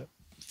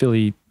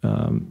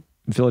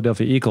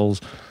Philadelphia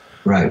Eagles.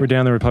 Right. We're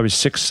down there with probably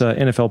 6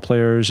 NFL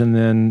players and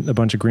then a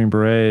bunch of Green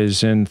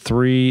Berets, and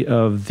 3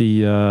 of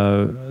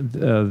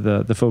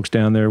the folks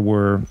down there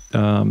were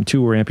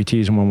 2 were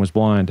amputees and 1 was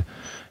blind.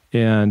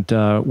 And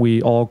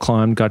we all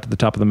climbed, got to the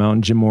top of the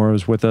mountain. Jim Moore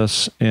was with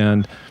us,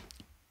 and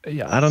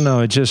I don't know,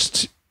 it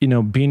just,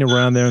 being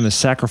around there and the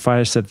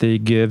sacrifice that they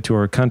give to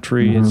our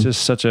country, it's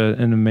just such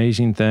an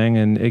amazing thing.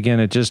 And again,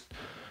 it just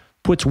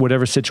puts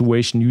whatever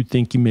situation you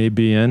think you may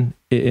be in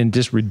and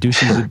just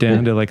reduces it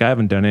down to like, I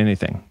haven't done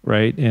anything,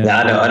 right? And, yeah,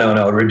 I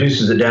know. It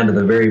reduces it down to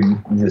the very,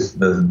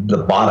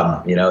 the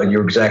bottom, and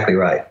you're exactly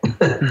right.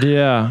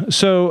 Yeah.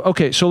 So,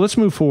 okay. So let's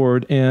move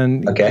forward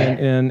and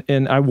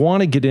I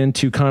want to get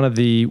into kind of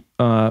the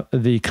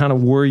kind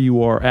of where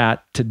you are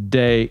at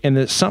today. And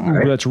it's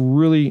something that's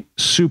really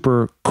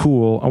super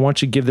cool. I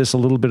want you to give this a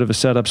little bit of a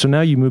setup. So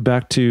now you move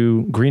back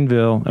to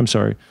Greenville. I'm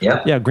sorry.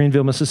 Yeah.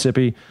 Greenville,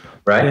 Mississippi.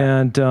 Right.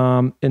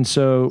 And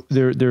so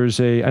there's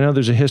I know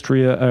there's a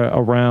history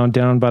around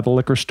down by the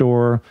liquor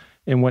store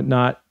and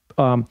whatnot.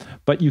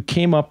 But you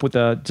came up with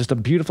just a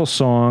beautiful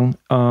song.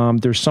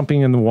 There's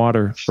Something in the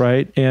Water,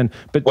 right?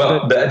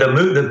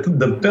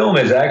 The film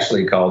is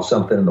actually called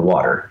Something in the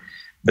Water.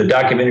 The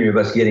documentary of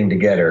us getting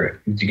together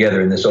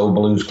in this old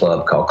blues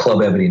club called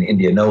Club Ebony in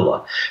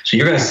Indianola. So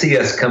you're going to see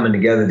us coming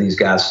together, these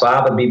guys,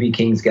 5 of B.B.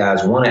 King's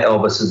guys, 1 of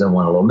Elvis's and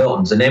 1 of Little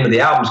Milton's. The name of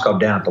the album is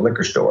called Down at the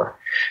Liquor Store.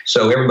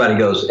 So everybody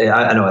goes,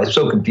 I know it's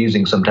so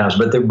confusing sometimes,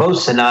 but they're both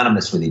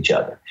synonymous with each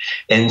other.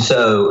 And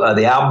so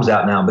the album's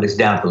out now, but it's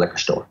Down at the Liquor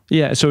Store.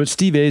 Yeah, so it's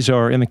Steve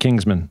Azar and the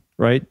Kingsmen,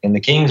 right? And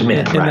the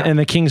Kingsmen, right. And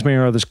the Kingsmen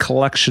are this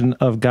collection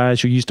of guys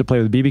who used to play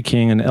with B.B.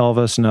 King and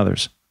Elvis and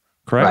others.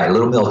 Correct? Right,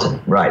 Little Milton.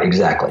 Right,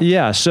 exactly.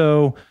 Yeah.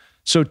 So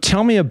So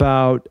tell me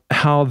about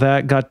how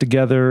that got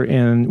together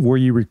and where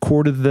you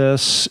recorded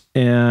this.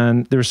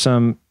 And there's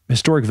some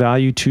historic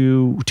value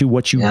to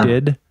what you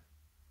did,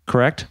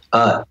 correct?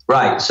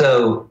 Right.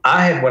 So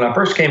when I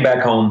first came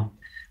back home,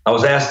 I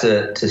was asked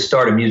to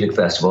start a music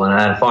festival, and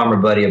I had a farmer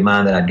buddy of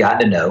mine that I'd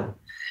gotten to know.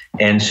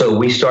 And so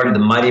we started the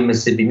Mighty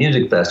Mississippi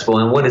Music Festival.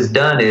 And what it's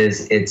done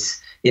is it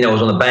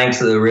was on the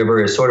banks of the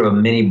river. It's sort of a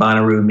mini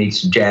Bonnaroo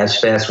meets Jazz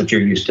Fest, which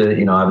you're used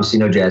to, obviously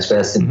no Jazz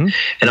Fest.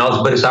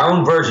 But it's our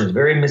own version. It's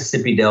very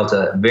Mississippi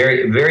Delta,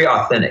 very, very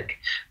authentic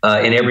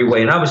in every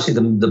way. And obviously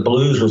the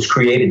blues was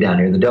created down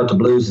here. The Delta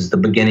blues is the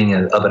beginning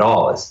of it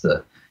all. It's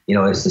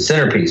it's the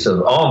centerpiece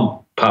of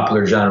all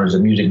popular genres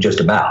of music,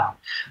 just about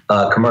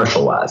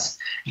commercial wise.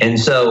 And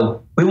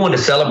so we wanted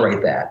to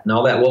celebrate that and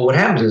all that. Well, what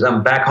happens is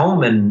I'm back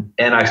home and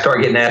I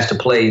start getting asked to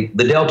play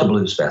the Delta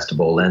Blues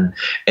Festival. And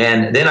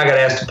then I got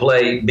asked to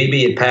play,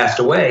 BB had passed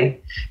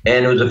away,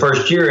 and it was the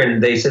first year,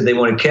 and they said they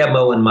wanted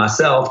Kevmo and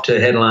myself to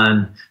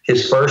headline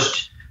his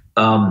first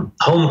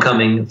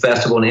homecoming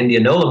festival in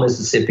Indianola,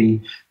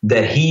 Mississippi,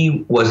 that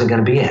he wasn't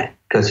going to be at,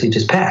 because he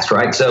just passed,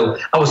 right? So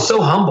I was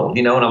so humbled,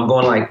 and I'm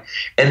going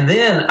and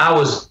then I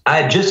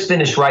had just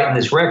finished writing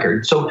this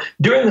record. So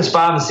during this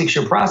 5 and 6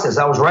 year process,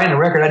 I was writing a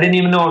record I didn't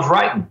even know I was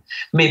writing.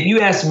 I mean, if you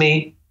asked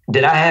me,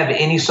 did I have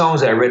any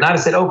songs that I'd written? I'd have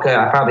said, okay,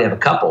 I probably have a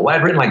couple. Well,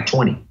 I'd written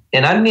 20,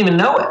 and I didn't even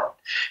know it.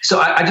 So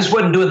I just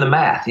wasn't doing the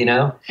math,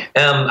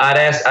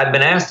 I'd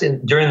been asked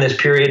during this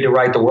period to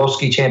write the World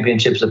Ski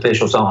Championships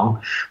official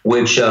song,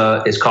 which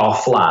is called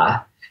Fly.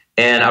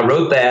 And I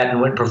wrote that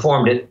and went and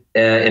performed it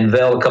in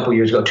Vail a couple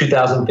years ago,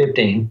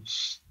 2015.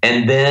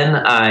 And then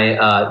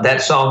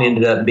that song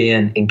ended up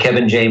being in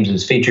Kevin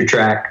James's feature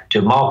track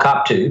to Mall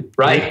Cop 2,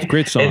 right?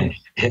 Great song.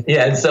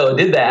 And so I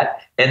did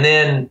that. And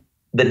then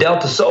the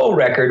Delta Soul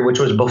record, which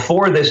was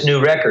before this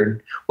new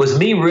record, was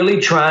me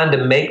really trying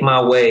to make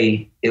my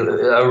way,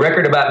 a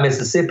record about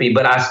Mississippi,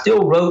 but I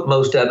still wrote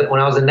most of it when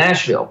I was in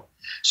Nashville.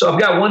 So I've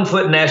got one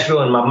foot in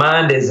Nashville and my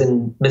mind is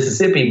in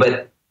Mississippi,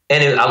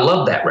 I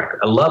loved that record.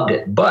 I loved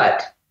it.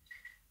 But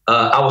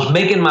I was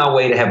making my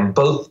way to having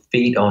both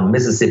feet on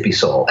Mississippi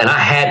soul. And I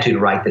had to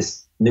write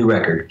this new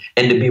record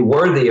and to be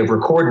worthy of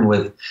recording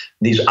with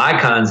these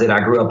icons that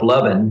I grew up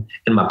loving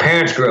and my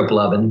parents grew up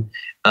loving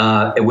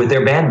with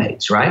their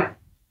bandmates, right?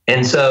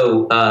 And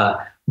so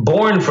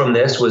born from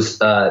this was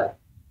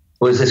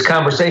this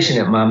conversation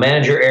that my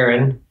manager,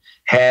 Aaron,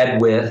 had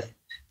with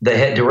the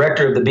head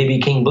director of the B.B.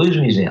 King Blues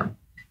Museum.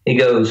 He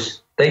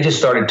goes, they just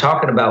started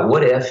talking about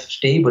what if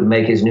Steve would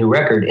make his new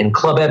record in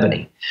Club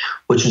Ebony,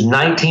 which was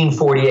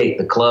 1948.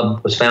 The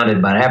club was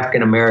founded by an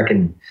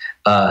African-American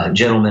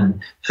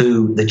gentleman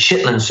who the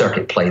Chitlin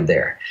Circuit played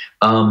there.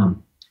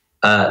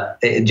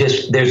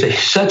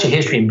 There's such a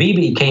history. And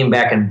BB came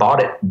back and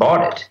bought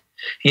it.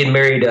 He had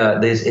married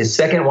his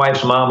second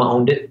wife's mom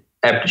owned it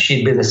after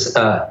she'd been his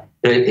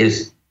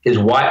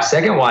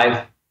second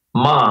wife.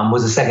 Mom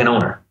was the second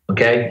owner.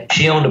 Okay,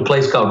 she owned a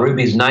place called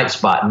Ruby's Night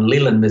Spot in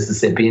Leland,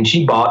 Mississippi, and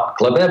she bought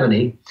Club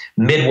Ebony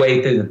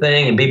midway through the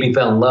thing. And BB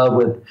fell in love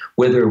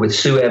with her, with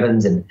Sue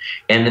Evans, and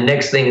the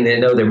next thing they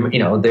know,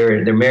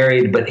 they're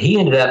married. But he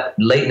ended up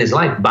late in his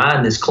life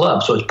buying this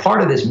club, so it's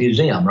part of this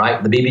museum,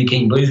 right? The BB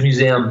King Blues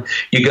Museum.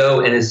 You go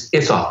and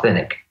it's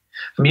authentic.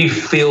 I mean, you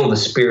feel the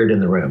spirit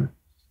in the room.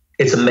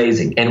 It's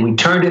amazing. And we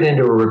turned it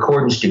into a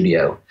recording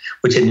studio,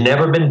 which had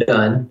never been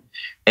done.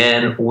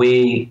 And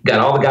we got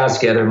all the guys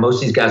together. Most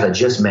of these guys I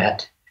just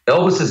met.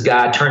 Elvis's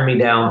guy turned me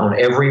down on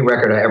every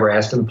record I ever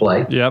asked him to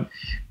play. Yep.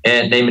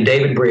 And named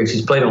David Briggs.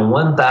 He's played on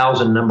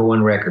 1,000 number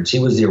one records. He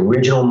was the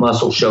original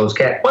Muscle Shoals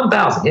cat.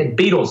 1,000. He had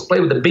Beatles,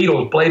 played with the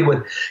Beatles, played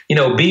with,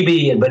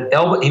 BB,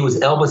 but he was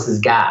Elvis's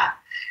guy.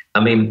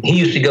 I mean, he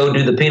used to go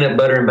do the peanut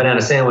butter and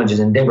banana sandwiches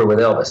in Denver with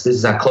Elvis. This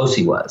is how close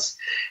he was.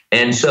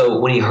 And so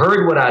when he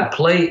heard what I'd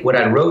played, what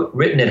I'd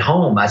written at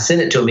home, I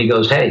sent it to him. He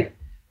goes, hey,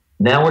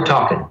 now we're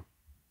talking.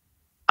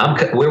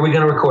 Where are we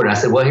going to record? And I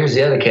said, well, here's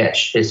the other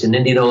catch. It's in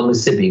Indianola,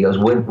 Mississippi. He goes,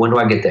 when do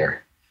I get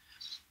there?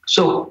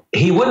 So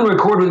he wouldn't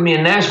record with me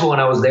in Nashville when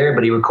I was there,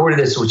 but he recorded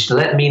this, which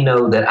let me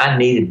know that I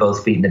needed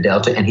both feet in the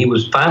Delta. And he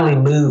was finally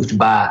moved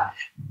by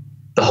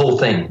the whole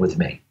thing with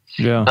me.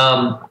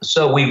 Yeah.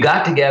 So we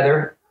got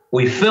together.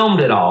 We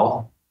filmed it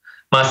all.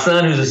 My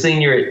son, who's a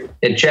senior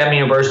at Chapman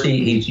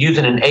University, he's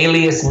using an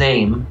alias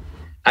name.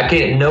 I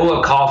can't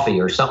Noah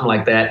Coffee or something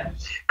like that.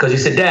 Because he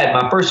said, Dad,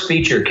 my first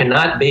feature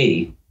cannot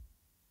be,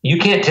 you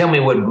can't tell me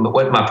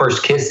what my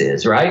first kiss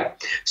is, right?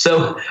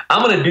 So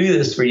I'm going to do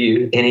this for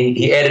you. And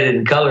he edited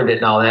and colored it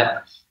and all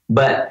that.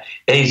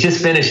 And he's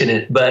just finishing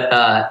it.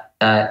 But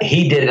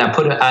he did it.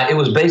 It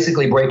was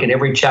basically breaking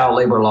every child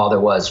labor law there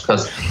was,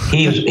 because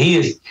he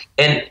is,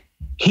 and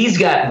he's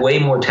got way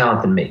more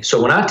talent than me.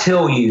 So when I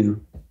tell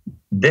you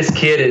this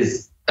kid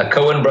is a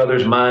Coen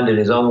Brothers mind in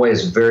his own way,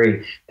 is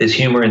this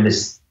humor and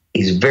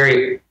he's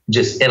very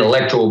just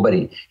intellectual, but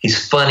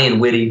he's funny and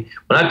witty.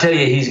 When I tell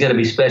you he's going to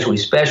be special,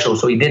 he's special.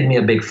 So he did me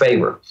a big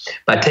favor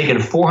by taking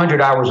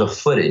 400 hours of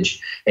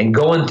footage and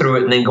going through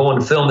it and then going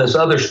to film this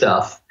other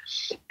stuff.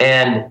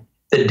 And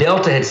the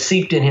Delta had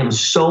seeped in him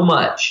so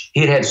much.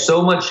 He had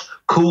so much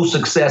cool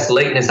success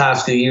late in his high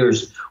school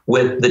years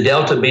with the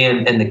Delta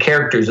being, and the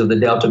characters of the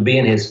Delta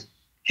being his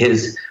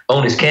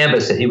on his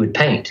canvas that he would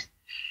paint.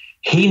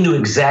 He knew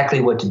exactly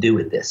what to do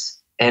with this.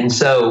 And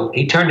so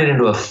he turned it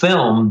into a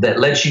film that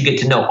lets you get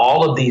to know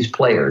all of these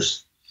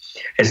players.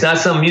 It's not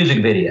some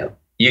music video.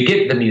 You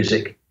get the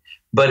music,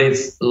 but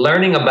it's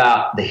learning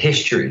about the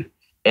history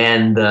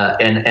and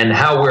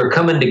how we're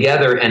coming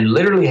together and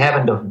literally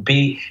having to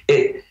be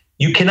it.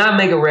 You cannot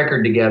make a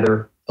record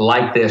together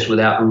like this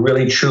without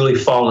really truly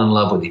falling in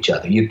love with each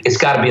other. It's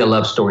got to be a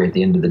love story at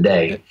the end of the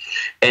day.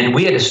 And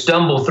we had to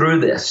stumble through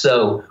this.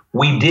 So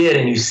we did,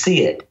 and you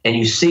see it. And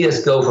you see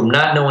us go from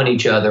not knowing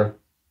each other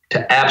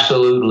to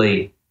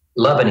absolutely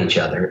loving each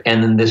other.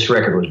 And then this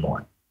record was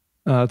born.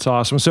 That's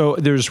awesome. So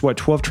there's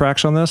 12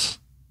 tracks on this?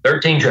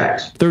 13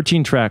 tracks.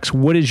 13 tracks.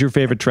 What is your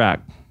favorite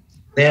track?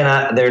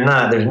 Man, there's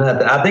nothing.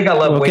 I think I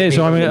love. Okay,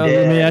 so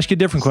let me ask you a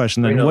different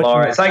question then.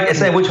 It's like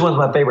saying which one's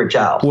my favorite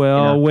child.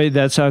 Well, wait,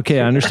 that's okay.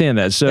 I understand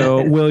that.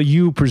 So, will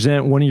you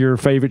present one of your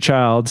favorite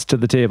childs to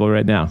the table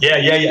right now? Yeah.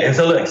 And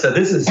so look,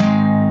 this is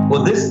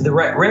the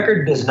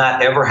record does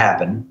not ever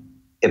happen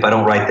if I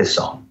don't write this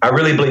song. I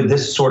really believe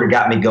this sort of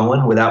got me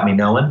going without me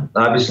knowing,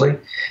 obviously.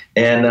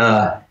 And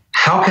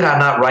how could I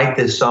not write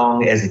this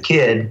song as a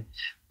kid?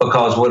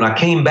 Because when I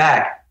came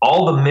back,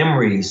 all the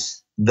memories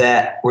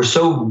that were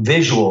so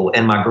visual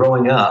in my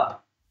growing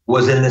up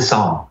was in this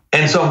song.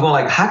 And so I'm going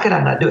like, how could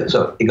I not do it?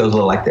 So it goes a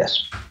little like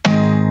this.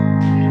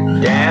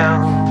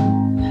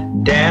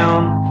 Down,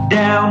 down,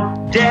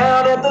 down,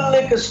 down at the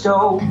liquor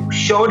store,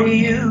 Shorty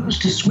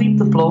used to sweep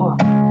the floor.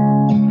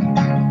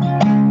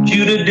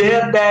 Chew to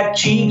death that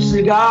cheap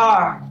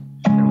cigar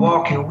and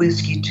walk your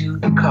whiskey to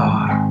the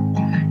car.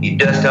 You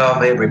dust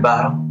off every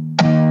bottle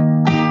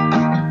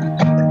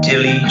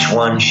until each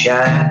one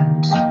shines.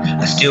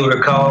 I still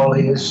recall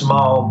his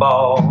small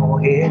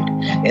bald head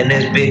and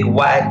his big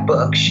white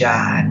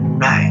buckshot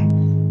knife.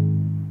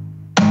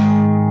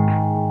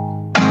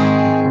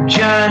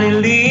 Johnny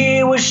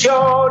Lee was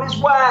Shorty's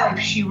wife.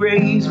 She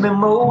raised me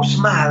most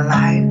of my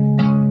life.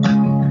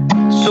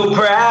 So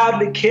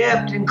proudly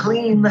kept and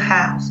cleaned the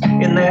house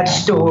in that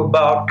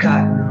store-bought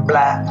cotton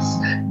blouse.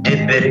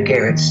 Did Betty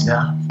Garrett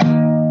snuff.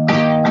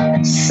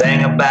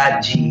 Sang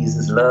about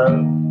Jesus'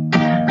 love.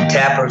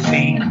 Tap her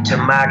feet to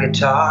my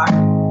guitar.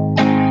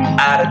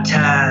 Out of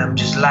time,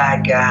 just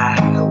like I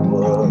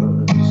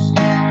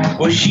was.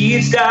 Well,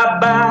 she'd stop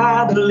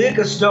by the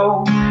liquor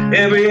store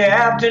every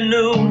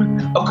afternoon,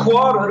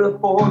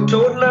 3:45,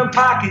 toting her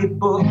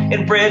pocketbook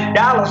and Fred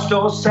dollar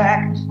store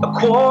sack, a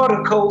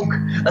quarter Coke,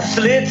 a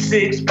slit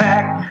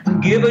six-pack,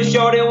 and give a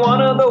Shorty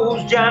one of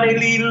those Johnny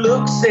Lee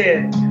looks.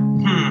 Said,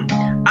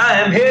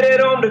 I am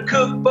headed on to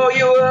cook for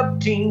you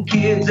upteen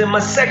kids in my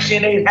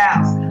Section 8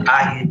 house.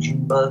 I hear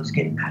June bugs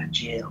getting out of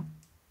jail.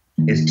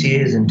 There's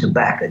tears and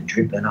tobacco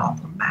dripping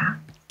off her mouth.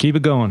 Keep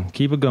it going.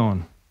 Keep it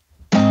going.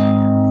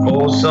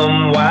 For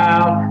some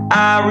wild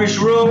Irish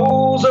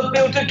rose, a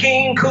filter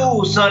king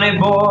cool sonny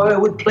boy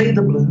would play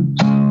the blues.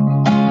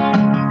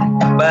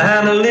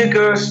 Behind the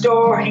liquor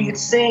store he'd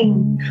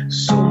sing,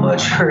 so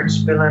much hurt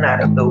spilling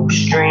out of those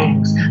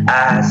strings.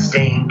 Eyes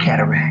stained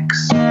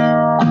cataracts,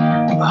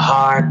 a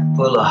heart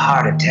full of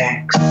heart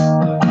attacks.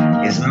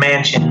 His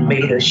mansion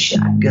made a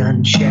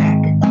shotgun shack.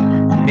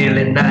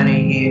 Nearly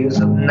 90 years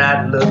of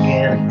not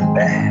looking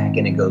back.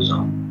 And it goes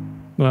on.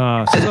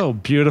 So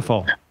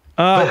beautiful.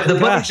 But the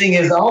funny thing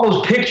is, all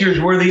those pictures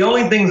were the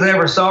only things I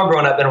ever saw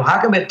growing up. And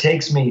how come it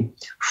takes me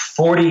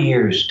 40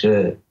 years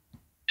to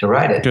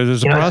write it? Because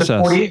it's a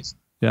process. 40 years.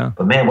 Yeah.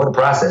 But man, what a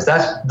process.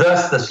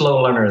 That's the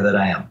slow learner that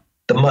I am.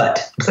 The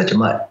mutt. I'm such a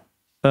mutt.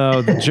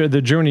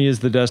 The journey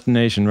is the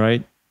destination,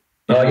 right?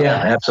 Oh, yeah,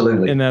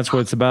 absolutely. And that's what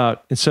it's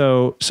about. And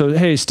so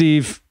hey,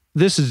 Steve,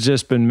 this has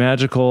just been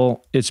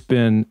magical. It's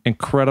been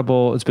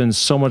incredible. It's been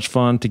so much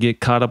fun to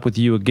get caught up with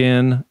you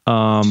again.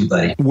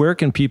 Where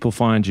can people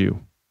find you?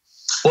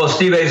 Well,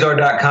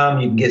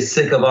 steveazar.com. You can get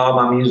sick of all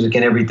my music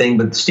and everything.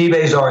 But Steve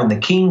Azar and the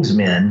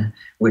Kingsmen,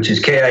 which is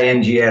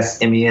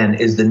KINGSMEN,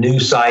 is the new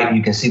site.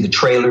 You can see the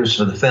trailers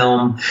for the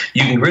film.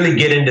 You can really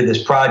get into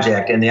this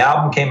project. And the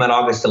album came out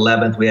August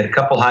 11th. We had a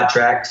couple hot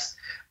tracks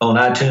on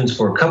iTunes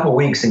for a couple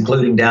weeks,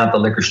 including Down at the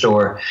Liquor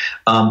Store.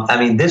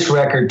 This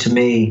record to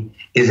me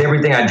is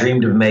everything I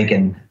dreamed of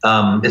making.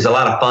 It's a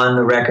lot of fun,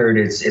 the record.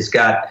 It's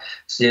got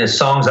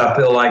songs I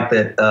feel like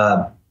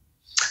that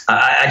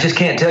I just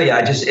can't tell you.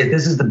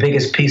 This is the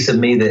biggest piece of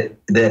me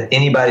that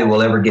anybody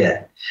will ever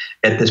get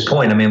at this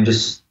point.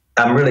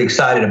 I'm really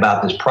excited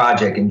about this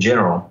project in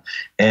general.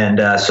 And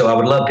so I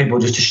would love people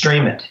just to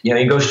stream it.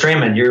 You go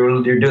stream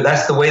it.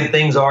 That's the way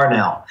things are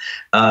now.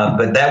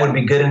 But that would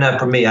be good enough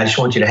for me. I just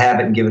want you to have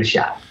it and give it a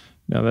shot.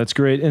 No, that's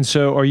great. And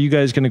so are you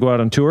guys going to go out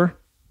on tour?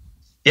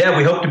 Yeah,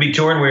 we hope to be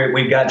touring.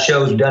 We've got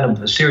shows. We've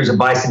done a series of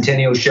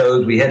bicentennial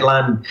shows. We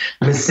headlined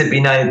Mississippi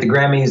Night at the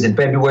Grammys in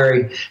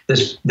February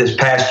this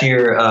past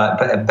year,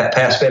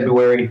 past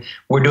February.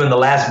 We're doing the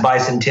last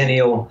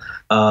bicentennial.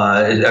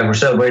 We're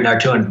celebrating our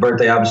 200th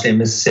birthday, obviously in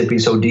Mississippi.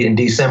 So in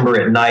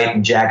December at night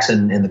in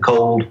Jackson in the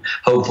cold.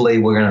 Hopefully,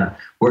 we're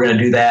gonna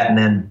do that, and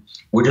then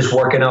we're just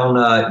working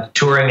on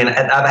touring. And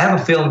I have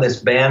a feeling this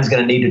band's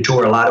going to need to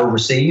tour a lot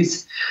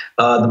overseas.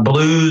 The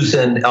blues,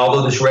 and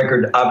although this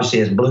record obviously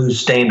has blues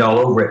stained all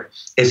over it,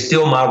 it's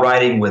still my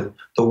writing with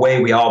the way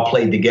we all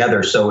played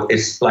together. So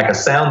it's like a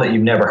sound that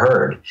you've never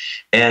heard.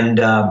 And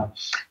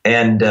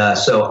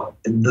so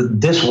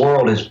this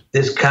world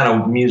this kind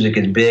of music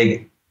is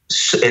big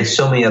in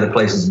so many other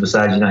places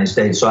besides the United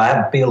States. So I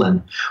have a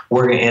feeling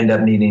we're going to end up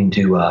needing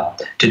to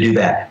do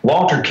that.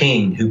 Walter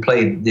King, who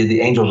played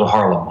the Angels of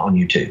Harlem on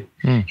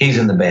U2, he's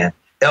in the band.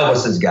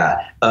 Elvis's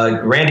guy,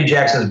 Randy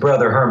Jackson's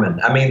brother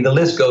Herman. I mean, the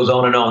list goes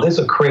on and on. This is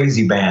a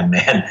crazy band,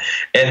 man.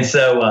 And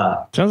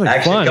so sounds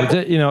like fun.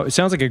 It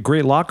sounds like a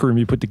great locker room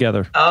you put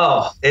together.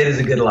 Oh, it is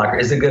a good locker.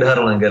 It's a good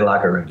huddle and good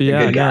locker room.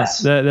 Yeah, good guys.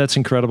 That's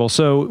incredible.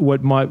 So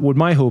what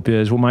my hope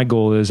is, what my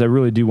goal is, I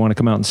really do want to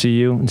come out and see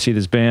you and see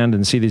this band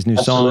and see these new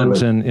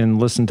songs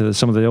and listen to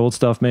some of the old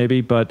stuff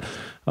maybe. But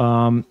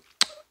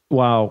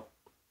wow,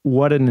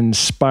 what an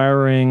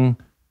inspiring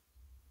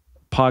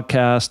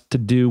podcast to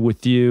do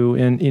with you.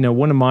 And,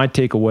 one of my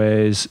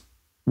takeaways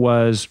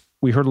was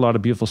we heard a lot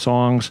of beautiful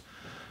songs,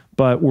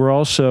 but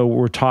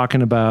we're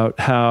talking about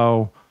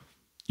how,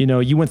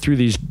 you went through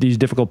these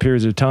difficult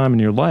periods of time in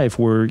your life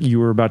where you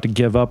were about to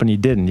give up and you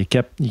didn't. You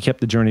kept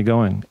the journey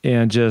going,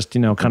 and just,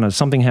 kind of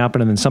something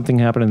happened and then something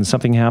happened and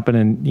something happened.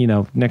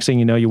 And, next thing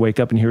you know, you wake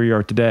up and here you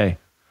are today.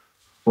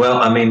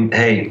 Well, I mean,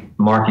 hey,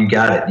 Mark, you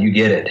got it. You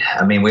get it.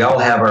 I mean, we all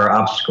have our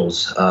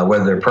obstacles,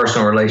 whether they're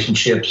personal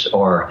relationships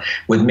or,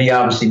 with me,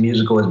 obviously,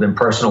 musical has been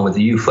personal. With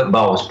you,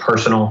 football was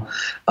personal.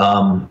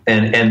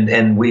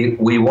 And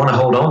we want to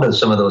hold on to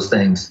some of those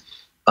things.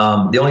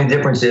 The only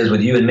difference is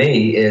with you and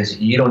me is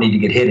you don't need to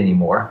get hit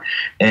anymore,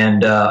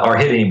 and or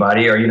hit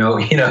anybody, or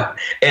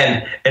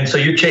and so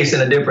you're chasing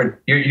a different,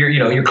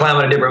 you're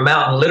climbing a different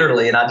mountain,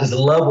 literally. And I just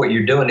love what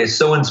you're doing. It's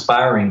so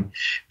inspiring,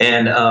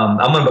 and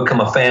I'm going to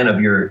become a fan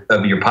of your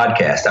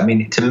podcast. I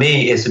mean, to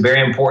me, it's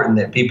very important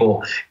that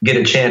people get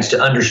a chance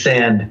to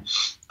understand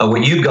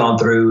what you've gone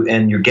through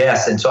and your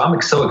guests, and so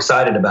I'm so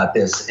excited about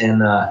this.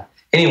 And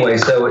anyway,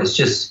 so it's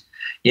just.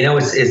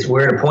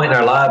 We're at a point in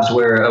our lives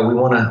where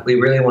we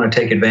really want to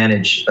take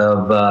advantage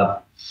of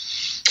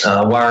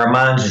while our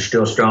minds are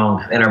still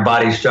strong and our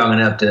body's strong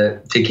enough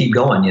to keep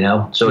going.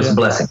 So it's a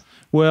blessing.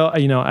 Well,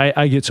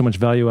 I get so much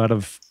value out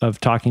of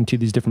talking to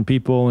these different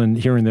people and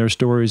hearing their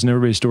stories, and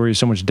everybody's story is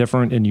so much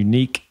different and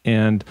unique.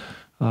 And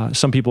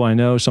some people I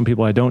know, some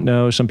people I don't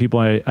know, some people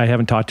I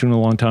haven't talked to in a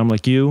long time,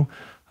 like you.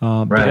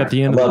 But at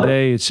the end of the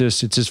day, it's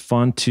just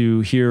fun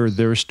to hear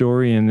their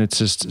story, and it's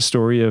just a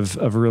story of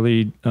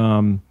really.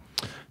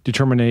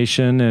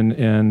 Determination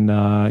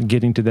and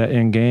getting to that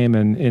end game,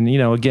 and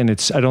again,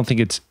 I don't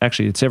think it's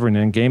ever an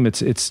end game.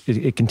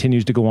 It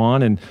continues to go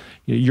on, and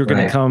you're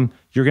going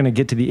to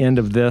get to the end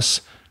of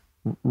this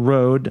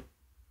road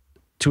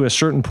to a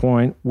certain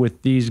point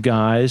with these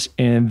guys,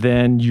 and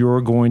then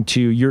you're going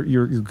to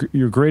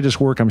your greatest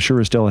work, I'm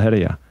sure, is still ahead of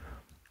you.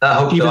 I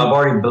hope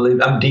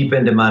so. I'm deep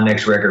into my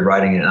next record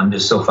writing, and I'm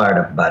just so fired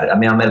up about it. I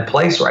mean, I'm at a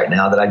place right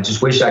now that I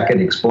just wish I could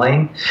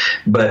explain,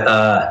 but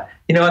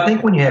I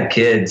think when you have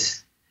kids.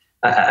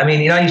 I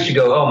mean, I used to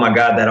go, oh my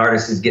God, that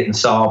artist is getting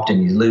soft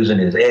and he's losing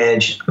his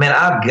edge. Man,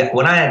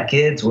 when I had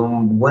kids,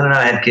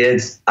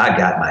 I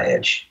got my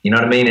edge. You know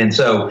what I mean? And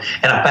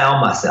I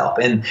found myself,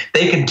 and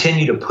they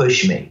continue to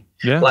push me.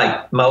 Yeah.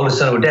 Like my oldest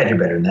son would, Dad, you're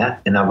better than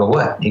that. And I'll go,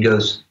 what? And he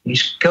goes, you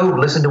just go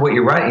listen to what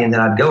you're writing. And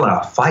then I'd go and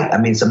I'll fight. I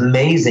mean, it's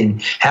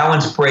amazing how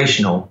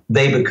inspirational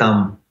they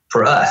become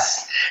for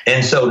us.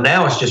 And so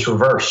now it's just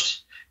reversed.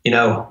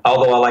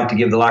 Although I like to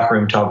give the locker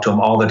room talk to them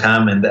all the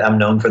time, and I'm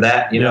known for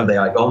that, they're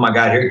like, oh my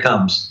God, here it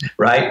comes,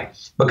 right?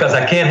 Because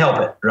I can't help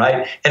it,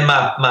 right? And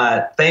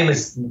my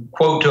famous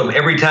quote to them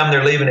every time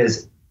they're leaving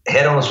is,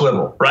 head on a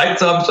swivel, right?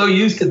 So I'm so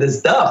used to this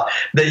stuff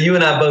that you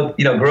and I both,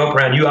 grew up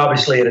around. You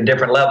obviously at a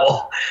different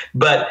level,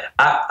 but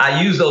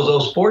I use those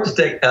old sports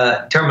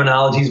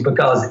terminologies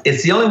because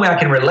it's the only way I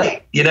can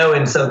relate,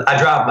 and so I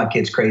drive my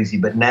kids crazy,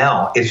 but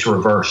now it's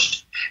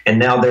reversed, and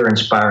now they're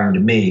inspiring to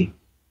me.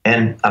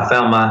 And I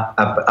found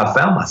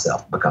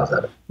myself because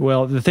of it.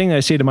 Well, the thing I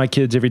say to my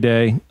kids every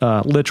day,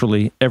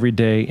 literally every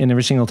day, and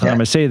every single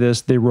time I say this,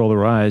 they roll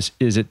their eyes,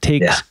 is it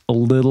takes a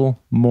little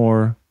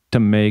more to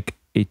make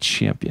a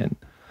champion.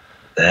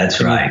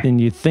 That's right. And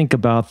you think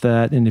about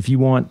that, and if you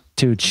want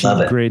to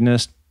achieve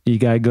greatness, you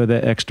got to go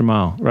that extra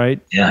mile, right?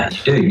 Yeah,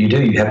 you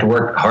do. You have to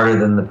work harder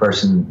than the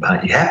person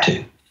behind you. You have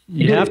to.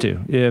 You have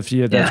to, if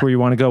that's where you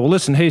want to go. Well,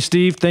 listen, hey,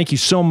 Steve, thank you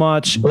so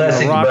much.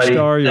 Blessings, you're a rock buddy.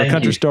 star, you're a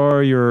country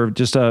star, you're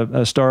just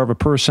a star of a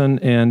person.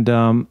 And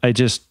I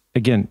just,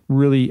 again,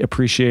 really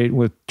appreciate,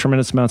 with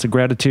tremendous amounts of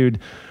gratitude,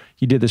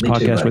 you did this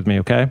podcast with me,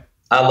 okay?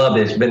 I love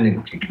it. It's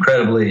been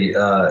incredibly,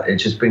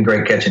 it's just been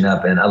great catching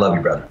up, and I love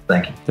you, brother.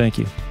 Thank you. Thank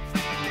you.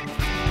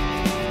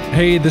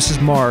 Hey, this is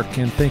Mark,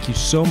 and thank you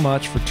so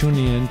much for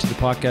tuning in to the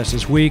podcast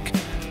this week.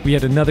 We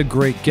had another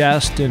great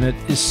guest, and it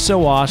is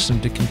so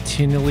awesome to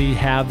continually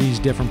have these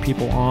different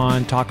people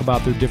on, talk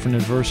about their different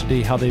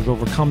adversity, how they've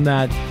overcome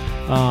that,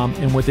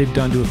 and what they've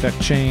done to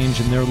affect change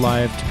in their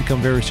life to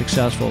become very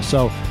successful.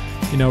 So,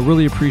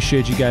 really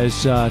appreciate you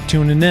guys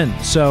tuning in.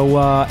 So,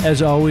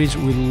 as always,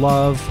 we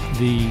love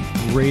the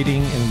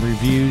rating and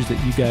reviews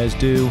that you guys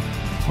do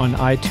on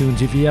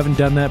iTunes. If you haven't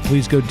done that,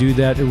 please go do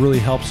that. It really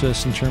helps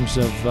us in terms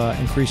of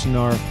increasing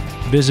our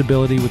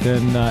visibility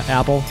within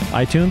Apple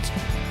iTunes.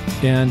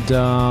 And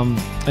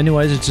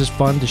anyways, it's just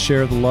fun to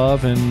share the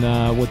love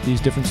and what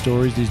these different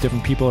stories, these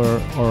different people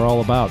are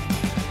all about.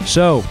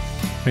 So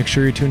make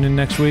sure you tune in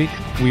next week.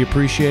 We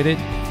appreciate it.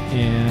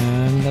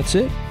 And that's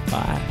it.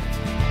 Bye.